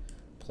 actually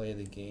play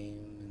the game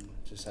and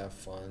just have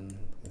fun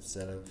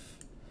instead of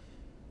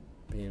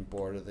being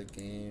bored of the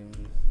game.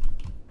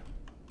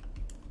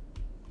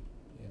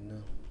 You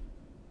know?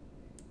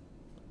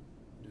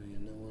 Do you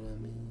know what I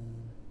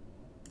mean?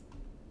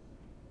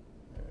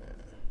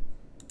 Alright.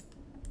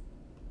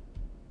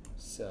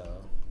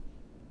 So,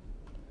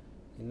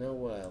 you know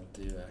what I'll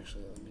do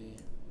actually? Let me.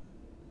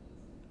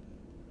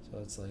 So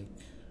it's like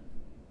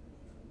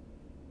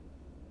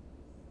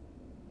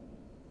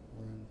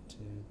 1, 2,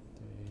 3.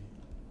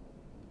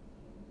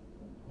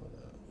 Hold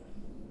up.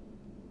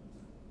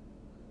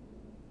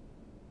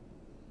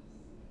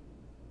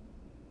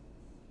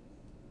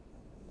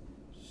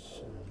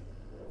 So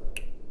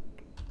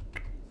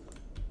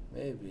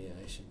maybe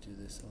I should do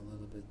this a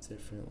little bit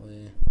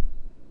differently.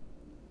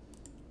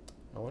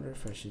 I wonder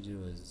if I should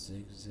do a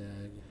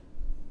zigzag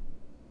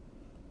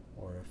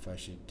or if I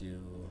should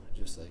do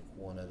just like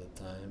one at a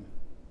time.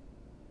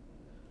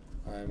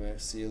 Alright,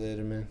 Max, see you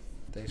later, man.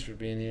 Thanks for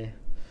being here.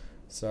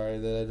 Sorry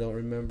that I don't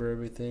remember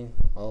everything.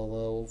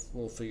 We'll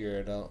figure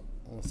it out.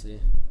 We'll see.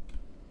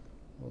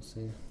 We'll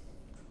see.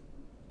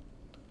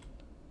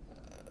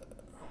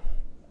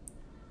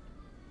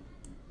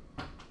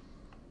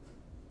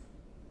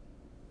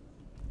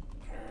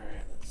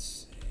 Alright, let's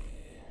see.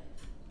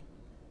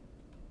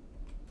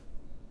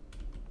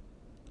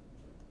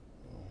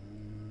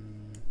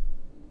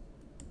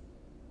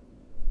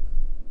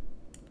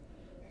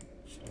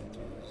 Should I do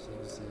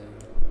zigzag?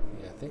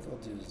 Yeah, I think I'll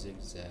do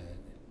zigzag.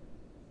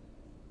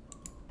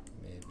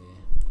 Maybe.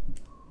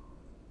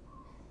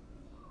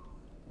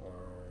 Or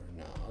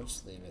no, I'll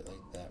just leave it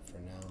like that for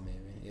now,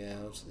 maybe. Yeah,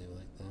 I'll just leave it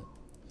like that.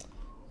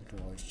 I can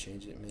always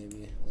change it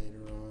maybe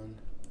later on.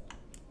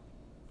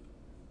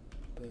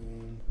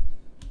 Boom.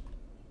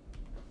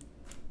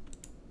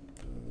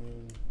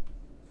 Boom.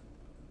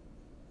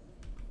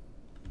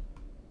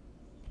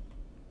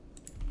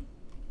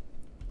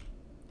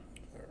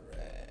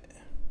 Alright.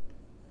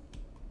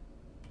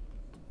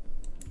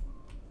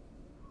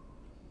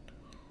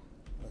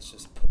 Let's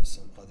just put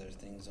some other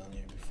things on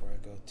here before I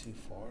go too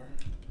far.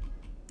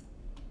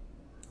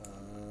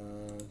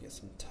 Get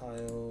some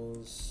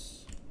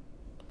tiles.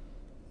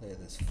 Lay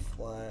this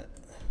flat.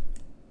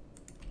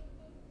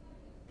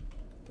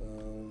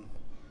 Boom.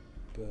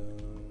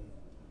 Boom.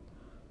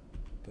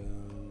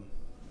 Boom.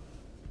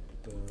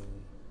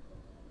 Boom.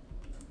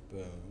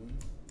 Boom.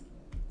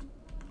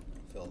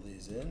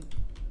 these in.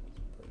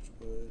 Birch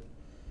wood.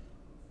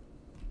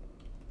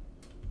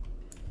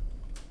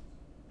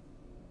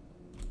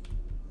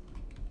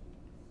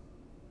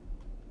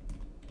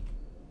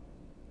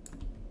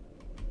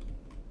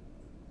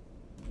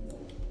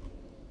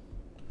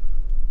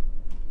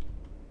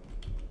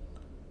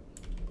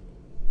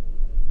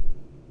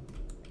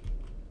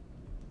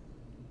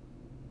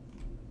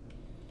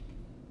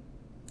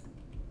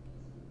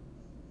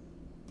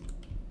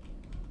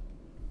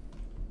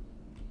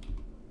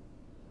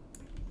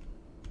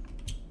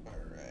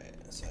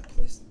 So I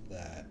placed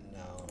that.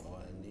 Now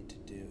what I need to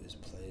do is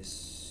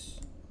place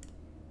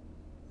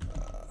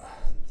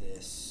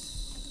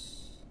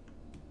this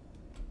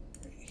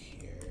right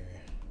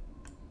here.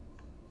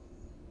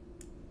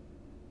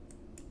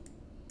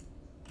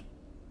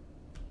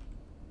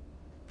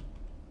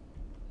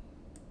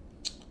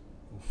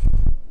 Oof.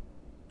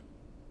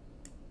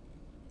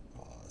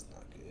 Oh, that's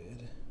not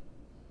good.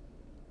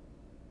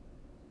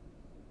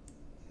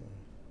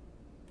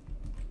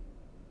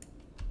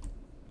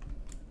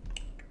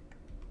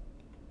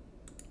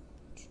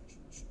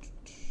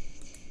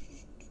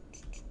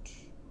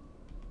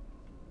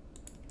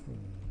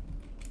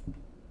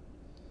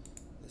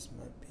 This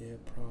might be a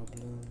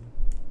problem.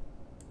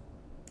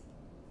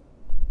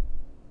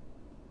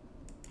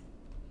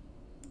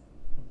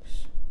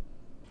 Oops.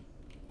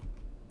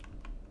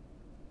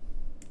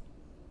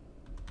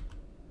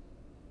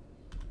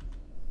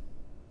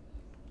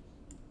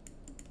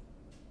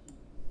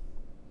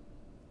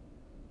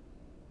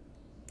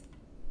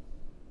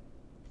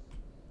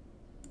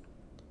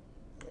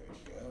 There we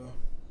go.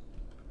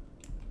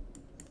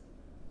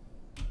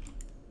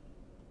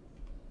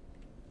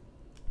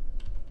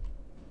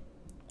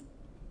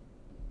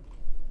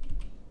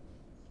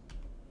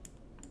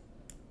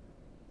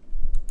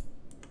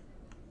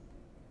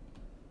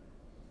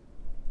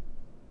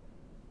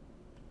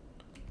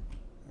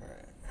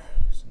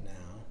 So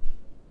now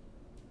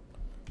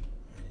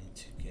I need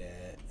to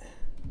get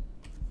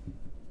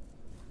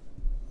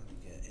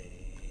a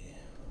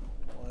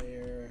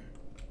wire,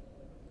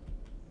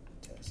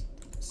 test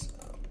this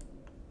out.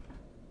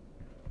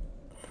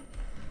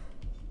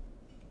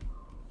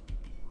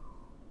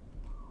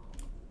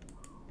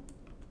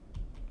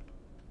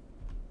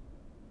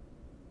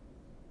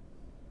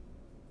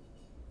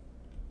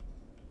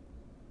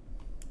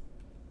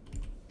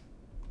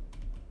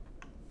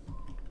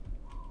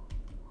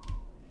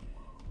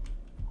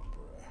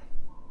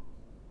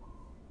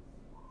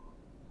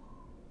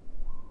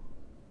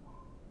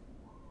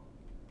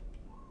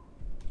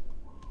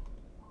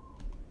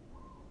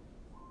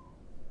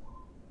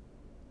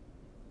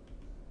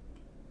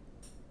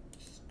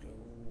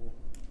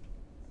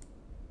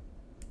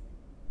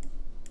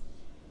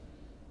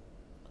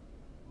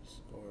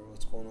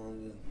 What's going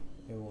on with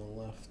everyone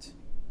left?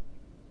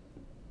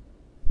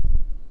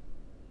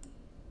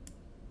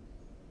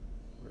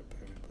 Rip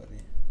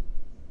everybody.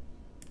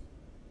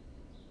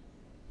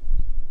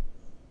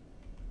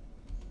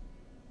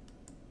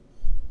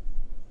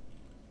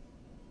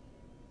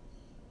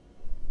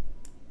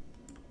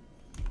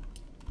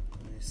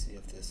 Let me see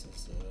if this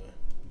is a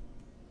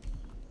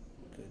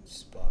good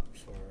spot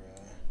for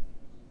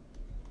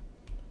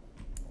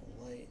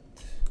light.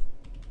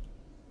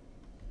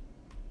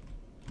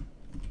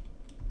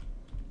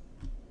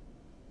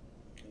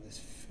 Can this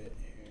fit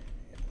here?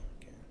 Yeah, it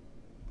can.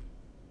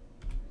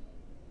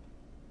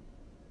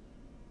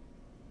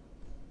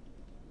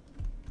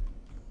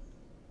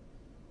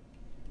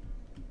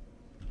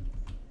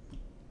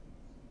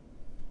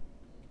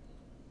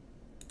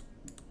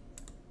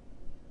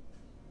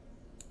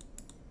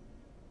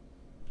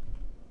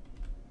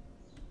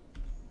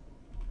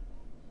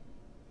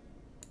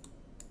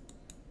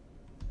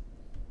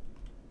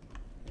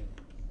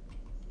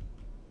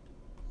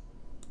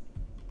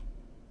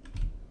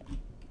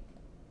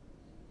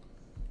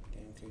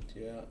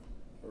 Yeah,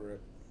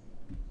 rip.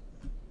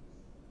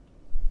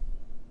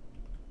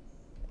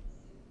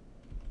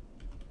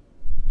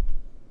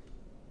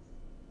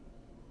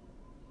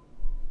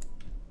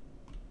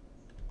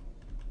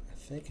 I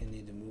think I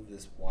need to move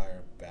this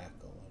wire back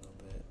a little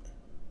bit.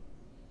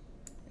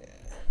 Yeah.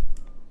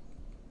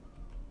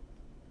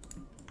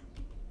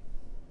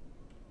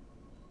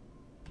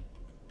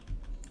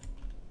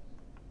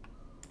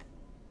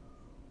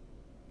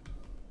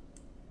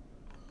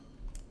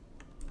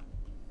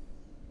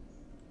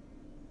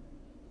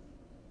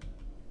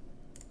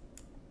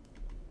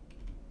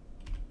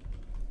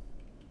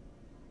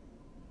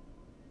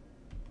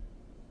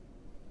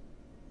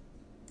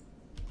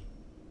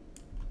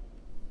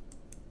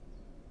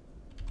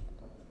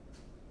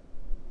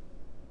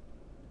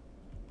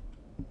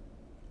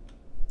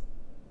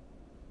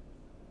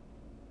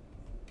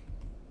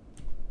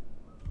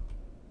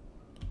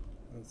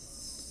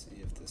 Let's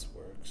see if this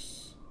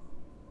works.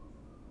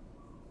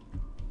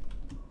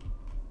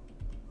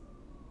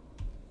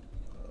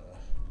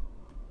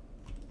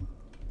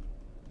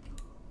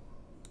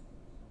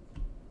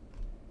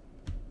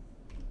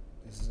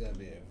 This is gonna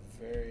be a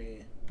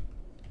very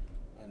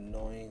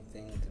annoying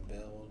thing to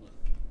build,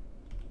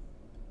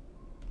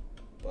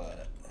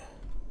 but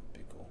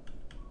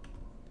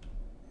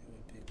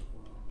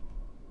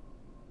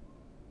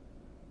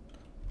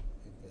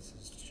this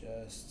is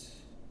just.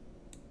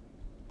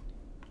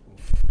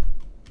 Oof.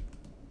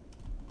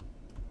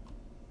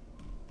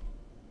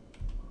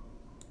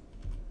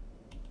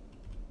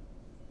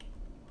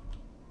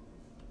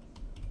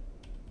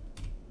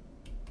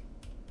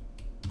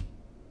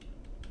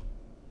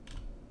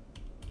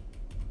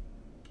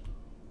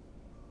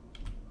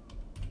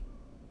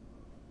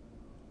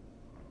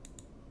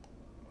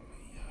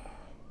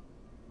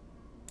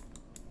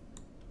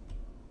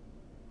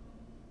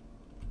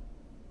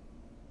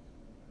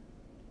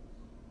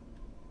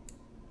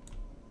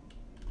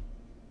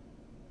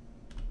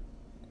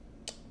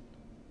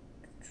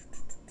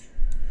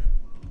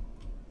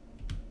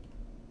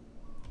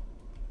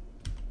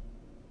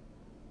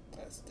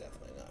 That's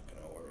definitely not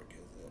going to work,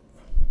 is it?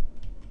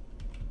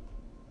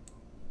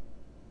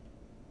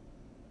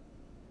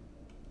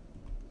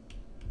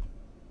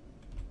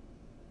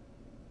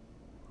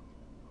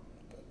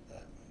 But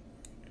that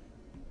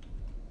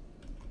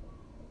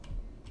might work.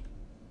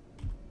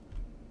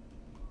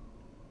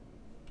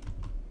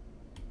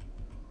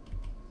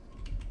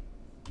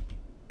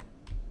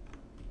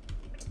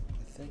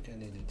 I think I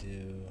need to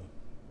do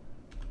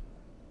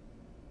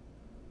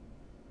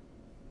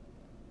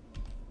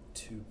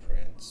 2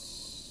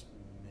 prints,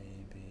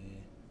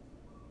 maybe.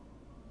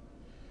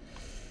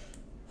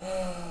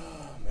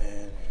 Oh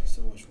man,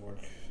 so much work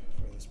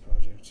for this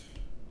project.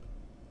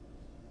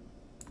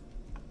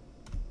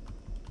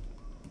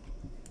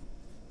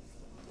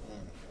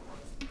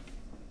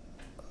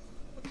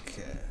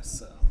 Okay,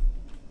 so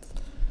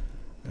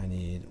I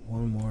need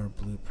one more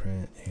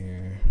blueprint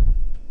here.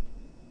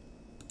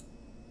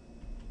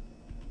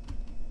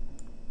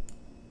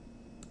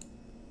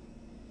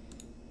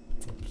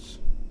 Oops.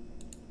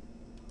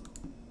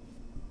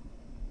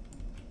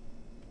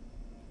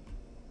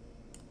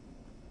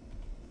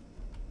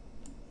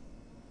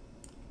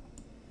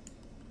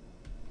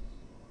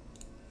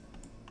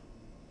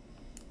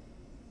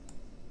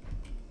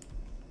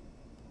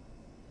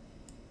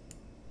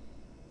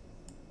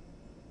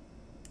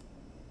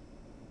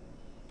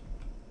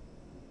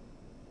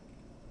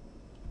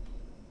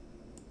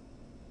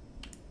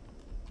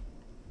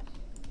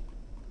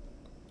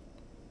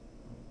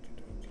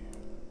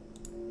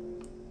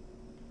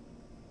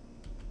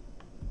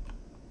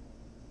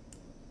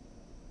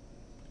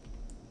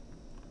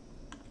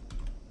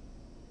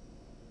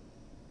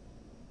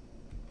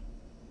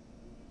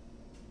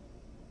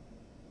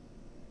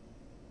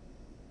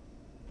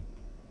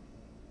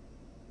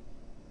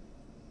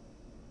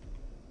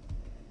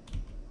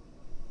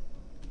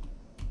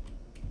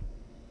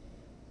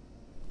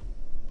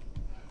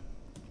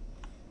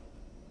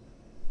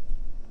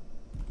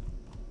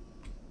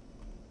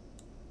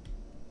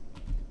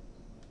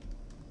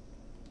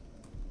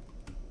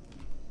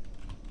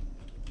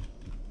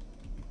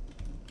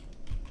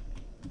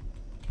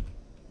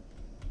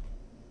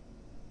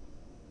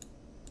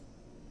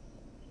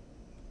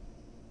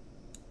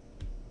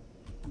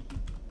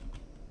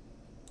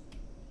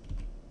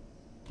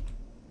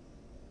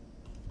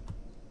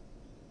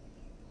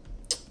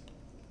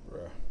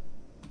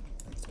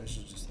 I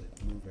should just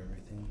like move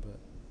everything,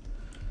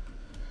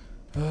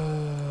 but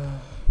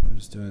I'm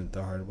just doing it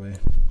the hard way.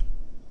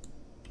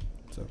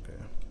 It's okay.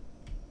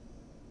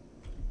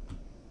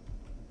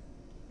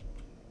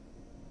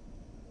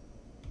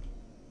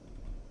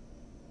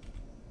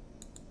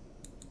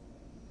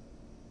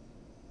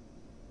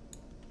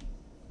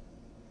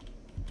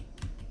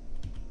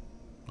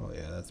 Oh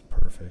yeah, that's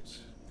perfect.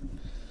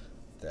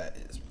 That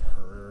is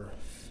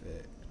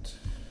perfect.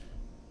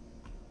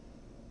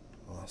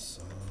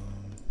 Awesome.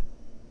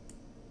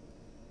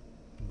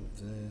 Move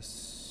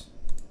this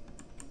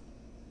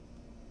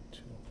to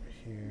over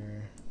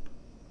here.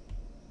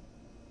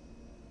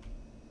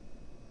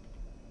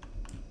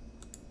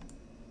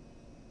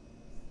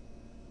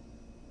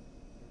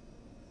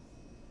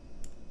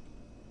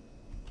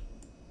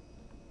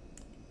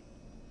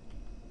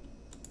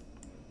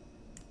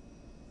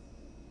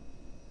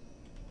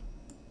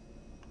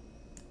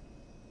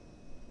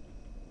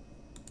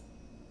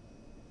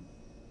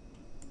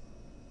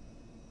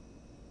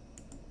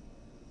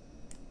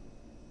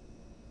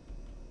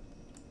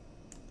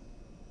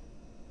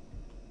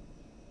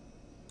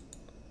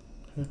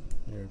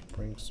 There,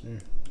 prankster.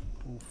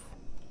 Oof.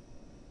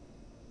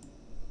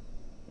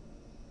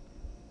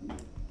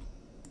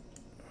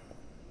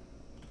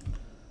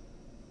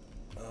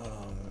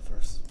 Oh, my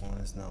first one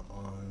is not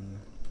on.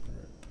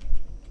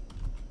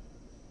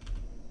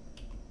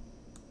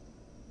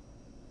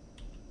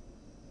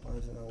 Why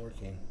is it not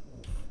working?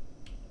 Oof.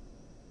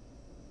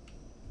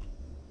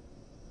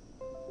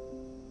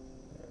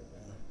 There we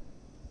go.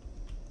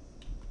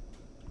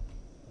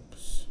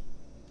 Oops.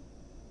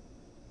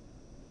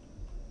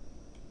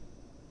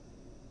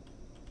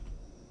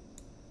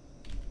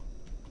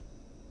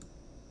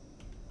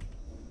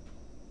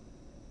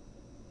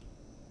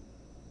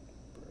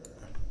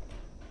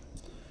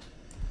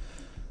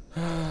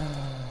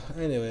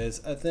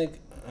 Anyways, I think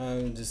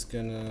I'm just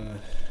gonna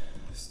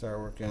start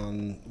working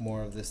on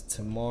more of this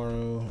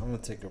tomorrow. I'm gonna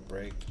take a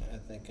break. I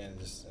think I'm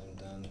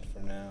done for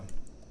now.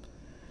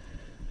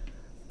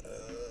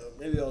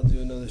 Maybe I'll do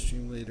another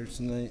stream later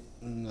tonight.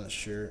 I'm not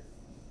sure.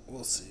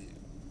 We'll see.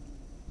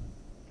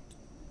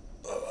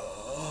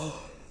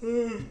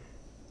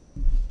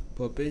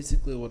 But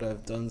basically what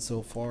I've done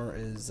so far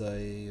is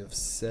I have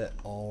set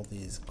all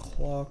these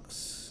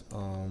clocks,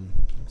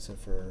 except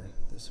for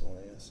this one.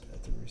 I guess I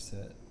have to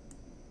reset.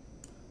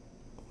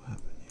 What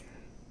happened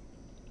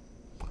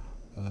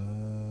here?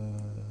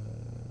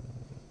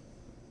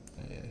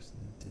 I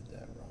actually did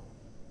that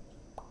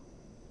wrong.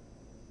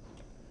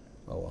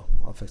 Oh well,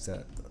 I'll fix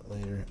that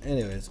later.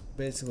 Anyways,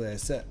 basically I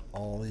set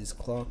all these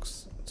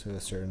clocks to a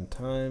certain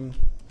time.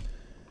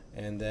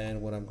 And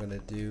then what I'm going to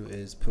do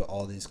is put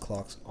all these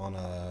clocks on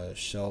a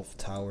shelf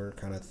tower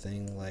kind of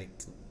thing like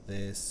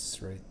this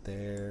right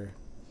there.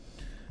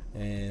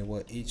 And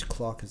what each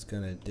clock is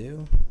going to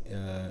do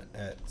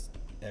at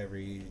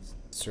every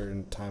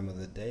certain time of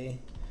the day,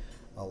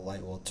 a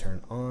light will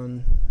turn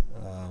on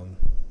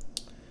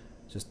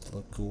just to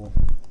look cool.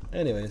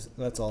 Anyways,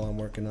 that's all I'm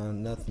working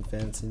on. Nothing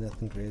fancy,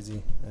 nothing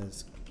crazy. I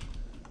was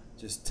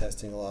just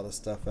testing a lot of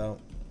stuff out.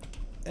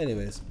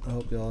 Anyways, I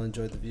hope you all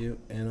enjoyed the view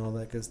and all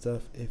that good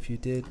stuff. If you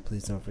did,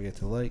 please don't forget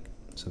to like,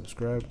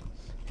 subscribe,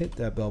 hit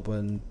that bell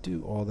button,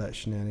 do all that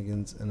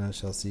shenanigans, and I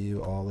shall see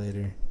you all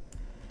later.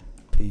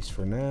 Peace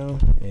for now,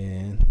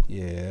 and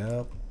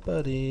yeah,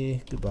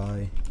 buddy,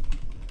 goodbye.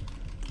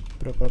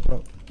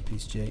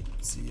 Peace, Jake.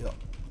 See ya.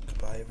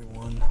 Goodbye,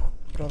 everyone.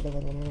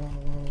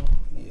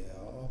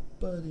 Yeah,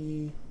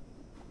 buddy.